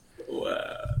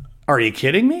 wow. Are you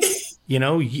kidding me?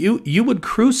 You would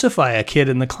crucify a kid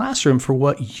in the classroom for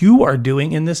what you are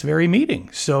doing in this very meeting.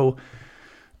 So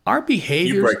our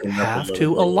behaviors have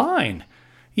to align.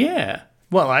 Yeah.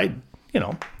 Well, I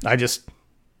just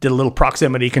did a little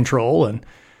proximity control, and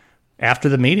after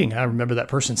the meeting, I remember that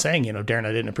person saying, Darrin,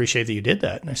 I didn't appreciate that you did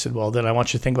that. And I said, well, then I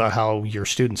want you to think about how your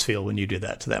students feel when you do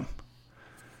that to them.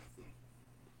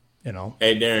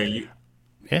 Hey, Darrin,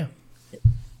 yeah.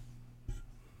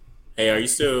 Hey, are you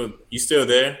still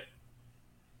there?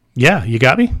 Yeah, you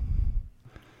got me?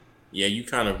 Yeah, you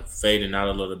kind of fading out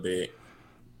a little bit.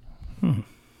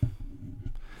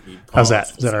 How's that?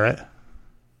 Is that all right?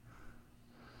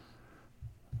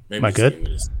 Maybe am I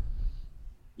good?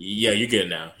 Yeah, you're good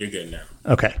now.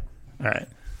 Okay. All right.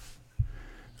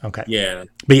 Okay. Yeah.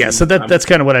 But yeah, so that's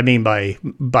kind of what I mean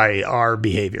by our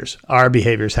behaviors. Our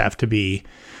behaviors have to be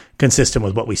consistent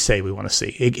with what we say we want to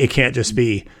see. It can't just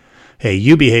be, hey,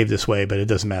 you behave this way, but it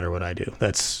doesn't matter what I do.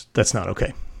 That's not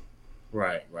okay.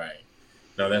 Right.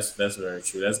 No, that's very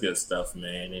true. That's good stuff,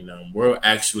 man. And we're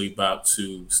actually about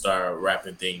to start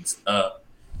wrapping things up.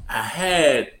 I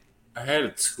had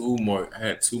two more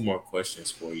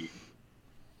questions for you.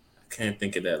 I can't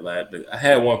think of that last. I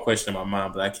had one question in my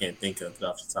mind, but I can't think of it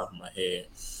off the top of my head.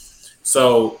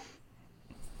 So,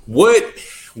 where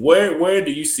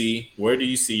do you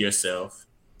see yourself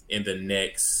in the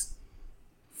next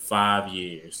 5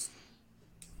 years?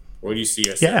 Where do you see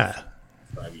yourself? Yeah.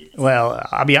 5 years. Well,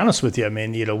 I'll be honest with you. I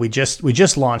mean, we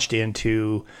just launched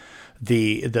into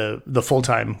the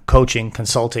full-time coaching,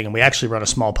 consulting, and we actually run a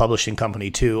small publishing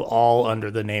company too, all under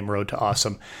the name Road to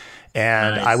Awesome.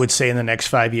 And I Nice. would say in the next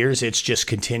 5 years, it's just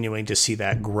continuing to see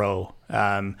that grow.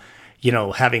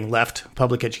 Having left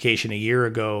public education a year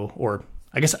ago, or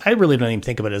I guess I really don't even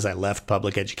think of it as I left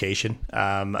public education.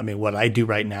 What I do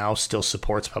right now still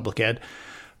supports public ed,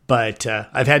 but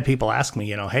I've had people ask me,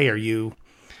 hey, are you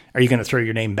going to throw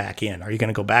your name back in? Are you going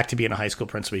to go back to being a high school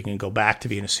principal? Are you going to go back to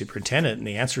being a superintendent? And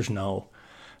the answer is no.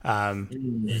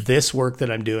 Mm. This work that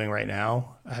I'm doing right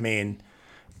now, and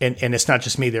it's not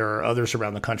just me, there are others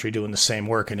around the country doing the same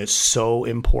work. And it's so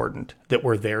important that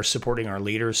we're there supporting our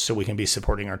leaders so we can be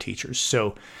supporting our teachers.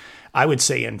 So I would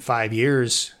say in 5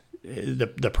 years,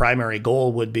 the primary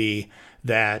goal would be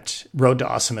that Road to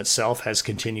Awesome itself has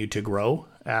continued to grow.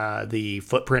 The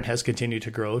footprint has continued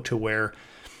to grow to where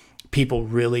people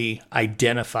really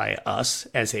identify us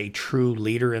as a true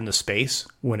leader in the space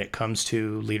when it comes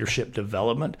to leadership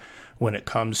development, when it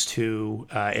comes to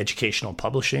educational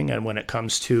publishing, and when it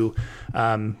comes to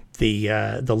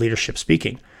the leadership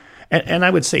speaking. And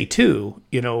I would say too,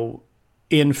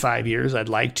 in 5 years, I'd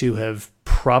like to have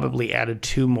probably added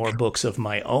 2 more books of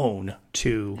my own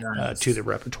to Nice. the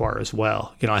repertoire as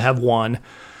well. I have one,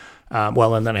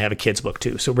 and then I have a kids book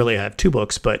too. So really, I have 2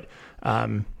 books, but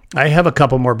I have a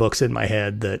couple more books in my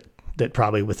head that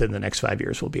probably within the next 5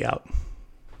 years will be out.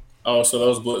 Oh, so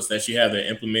those books that you have that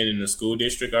implemented in the school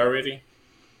district already?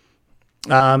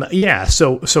 Yeah.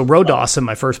 So Road to Awesome,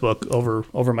 my first book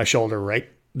over my shoulder right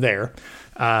there,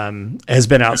 has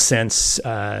been out since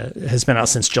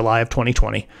July of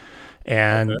 2020.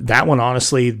 And Okay. that one,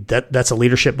 honestly, that's a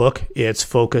leadership book. It's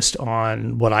focused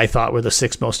on what I thought were the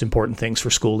 6 most important things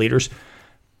for school leaders.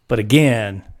 But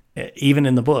again, even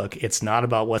in the book, it's not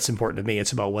about what's important to me.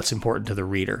 It's about what's important to the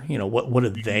reader. What do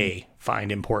they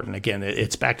find important? Again,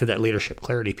 it's back to that leadership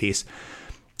clarity piece.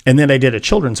 And then I did a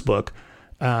children's book,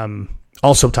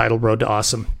 also titled Road to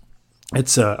Awesome.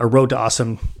 It's a Road to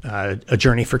Awesome, a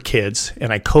journey for kids.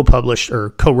 And I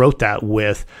co-wrote that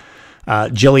with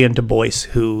Jillian Du Bois,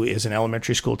 who is an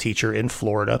elementary school teacher in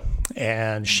Florida.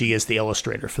 And she is the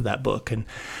illustrator for that book. And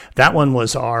that one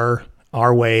was our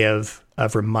way of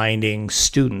reminding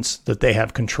students that they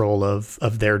have control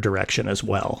of their direction as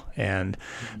well, and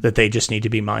that they just need to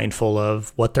be mindful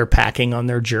of what they're packing on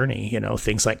their journey.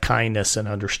 Things like kindness and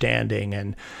understanding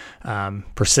and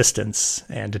persistence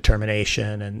and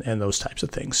determination and those types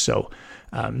of things. So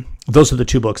those are the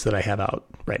 2 books that I have out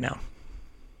right now.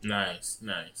 Nice,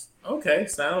 nice. Okay,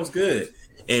 sounds good.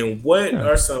 And what Yeah.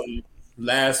 are some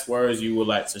last words you would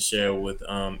like to share with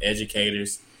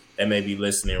educators that may be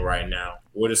listening right now?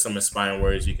 What are some inspiring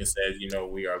words you can say?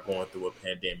 We are going through a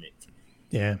pandemic.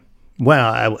 Yeah.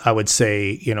 Well, I would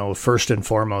say, first and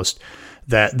foremost,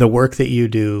 that the work that you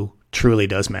do truly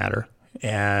does matter.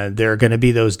 And there are going to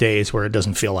be those days where it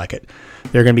doesn't feel like it.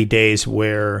 There are going to be days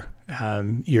where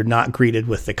you're not greeted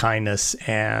with the kindness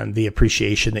and the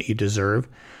appreciation that you deserve.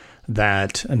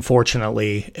 That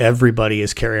unfortunately, everybody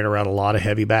is carrying around a lot of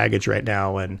heavy baggage right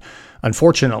now. And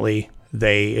unfortunately,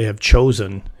 they have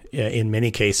chosen in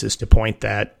many cases to point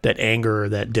that anger,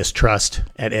 that distrust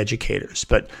at educators.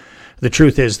 But the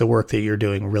truth is the work that you're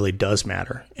doing really does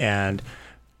matter. And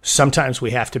sometimes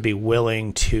we have to be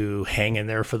willing to hang in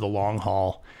there for the long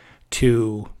haul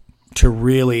to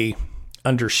really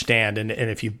understand. And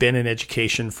if you've been in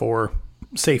education for,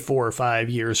 say, 4 or 5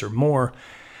 years or more,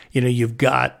 you've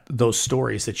got those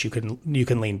stories that you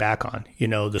can lean back on.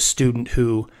 The student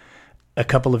who a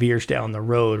couple of years down the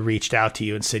road reached out to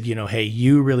you and said, hey,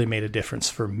 you really made a difference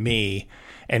for me,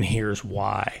 and here's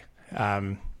why.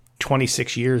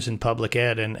 26 years in public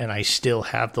ed, and I still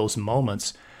have those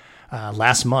moments.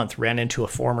 Last month, ran into a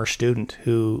former student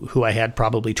who I had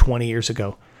probably 20 years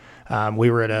ago. We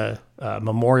were at a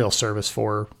memorial service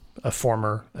for a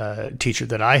former teacher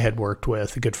that I had worked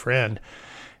with, a good friend.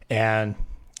 And,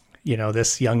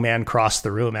 this young man crossed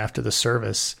the room after the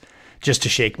service just to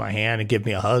shake my hand and give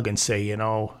me a hug and say,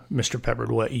 Mr. Peppard,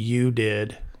 what you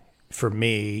did for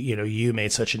me, you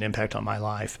made such an impact on my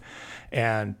life.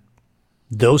 And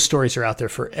those stories are out there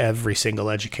for every single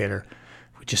educator.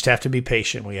 We just have to be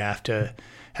patient. We have to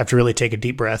really take a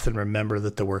deep breath and remember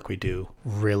that the work we do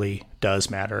really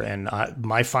does matter. And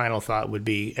my final thought would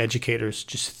be, educators,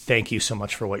 just thank you so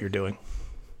much for what you're doing.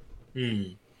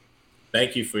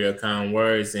 Thank you for your kind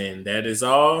words, and that is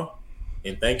all.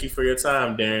 And thank you for your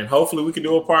time, Darren. Hopefully we can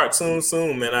do a part soon,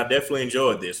 man. I definitely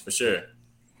enjoyed this for sure.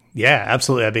 Yeah,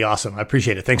 absolutely. That'd be awesome. I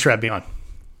appreciate it. Thanks for having me on.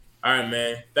 All right,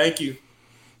 man. Thank you.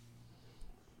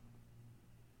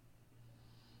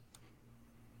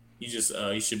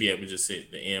 You should be able to just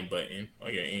hit the end button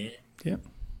on your end. Yep.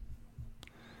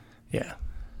 Yeah.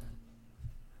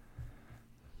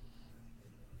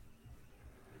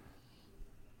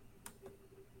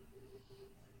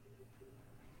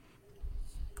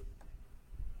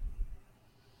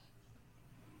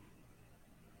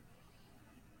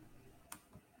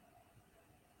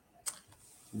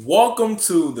 Welcome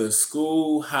to the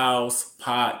Schoolhouse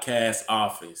Podcast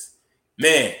office.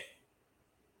 Man,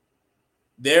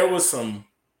 there was some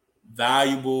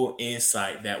valuable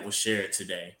insight that was shared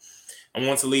today. I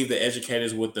want to leave the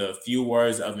educators with a few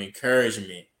words of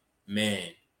encouragement.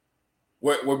 Man,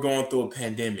 we're going through a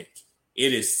pandemic.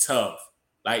 It is tough.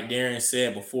 Like Darren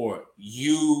said before,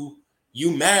 you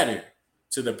matter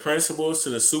to the principals, to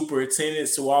the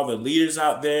superintendents, to all the leaders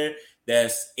out there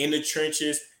that's in the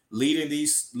trenches leading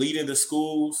the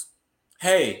schools.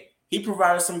 Hey, he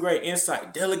provided some great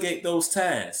insight. Delegate those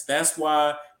tasks. That's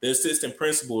why the assistant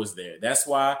principal is there. That's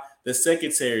why the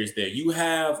secretary is there. You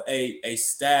have a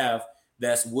staff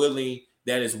that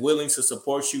is willing to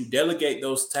support you. Delegate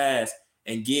those tasks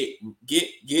and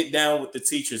get down with the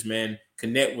teachers, man.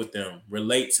 Connect with them,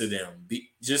 relate to them.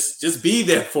 Just be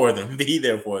there for them. Be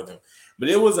there for them. But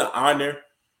it was an honor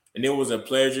and it was a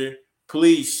pleasure.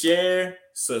 Please share,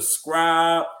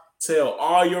 subscribe, tell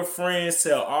all your friends,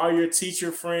 tell all your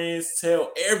teacher friends,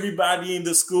 tell everybody in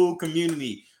the school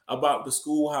community about the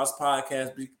Schoolhouse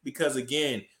Podcast because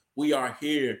again, we are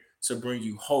here to bring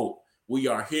you hope. We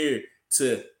are here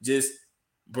to just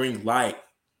bring light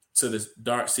to the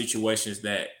dark situations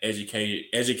that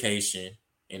education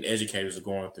and educators are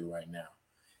going through right now.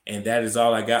 And that is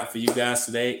all I got for you guys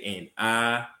today. And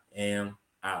I am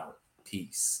out.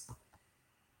 Peace.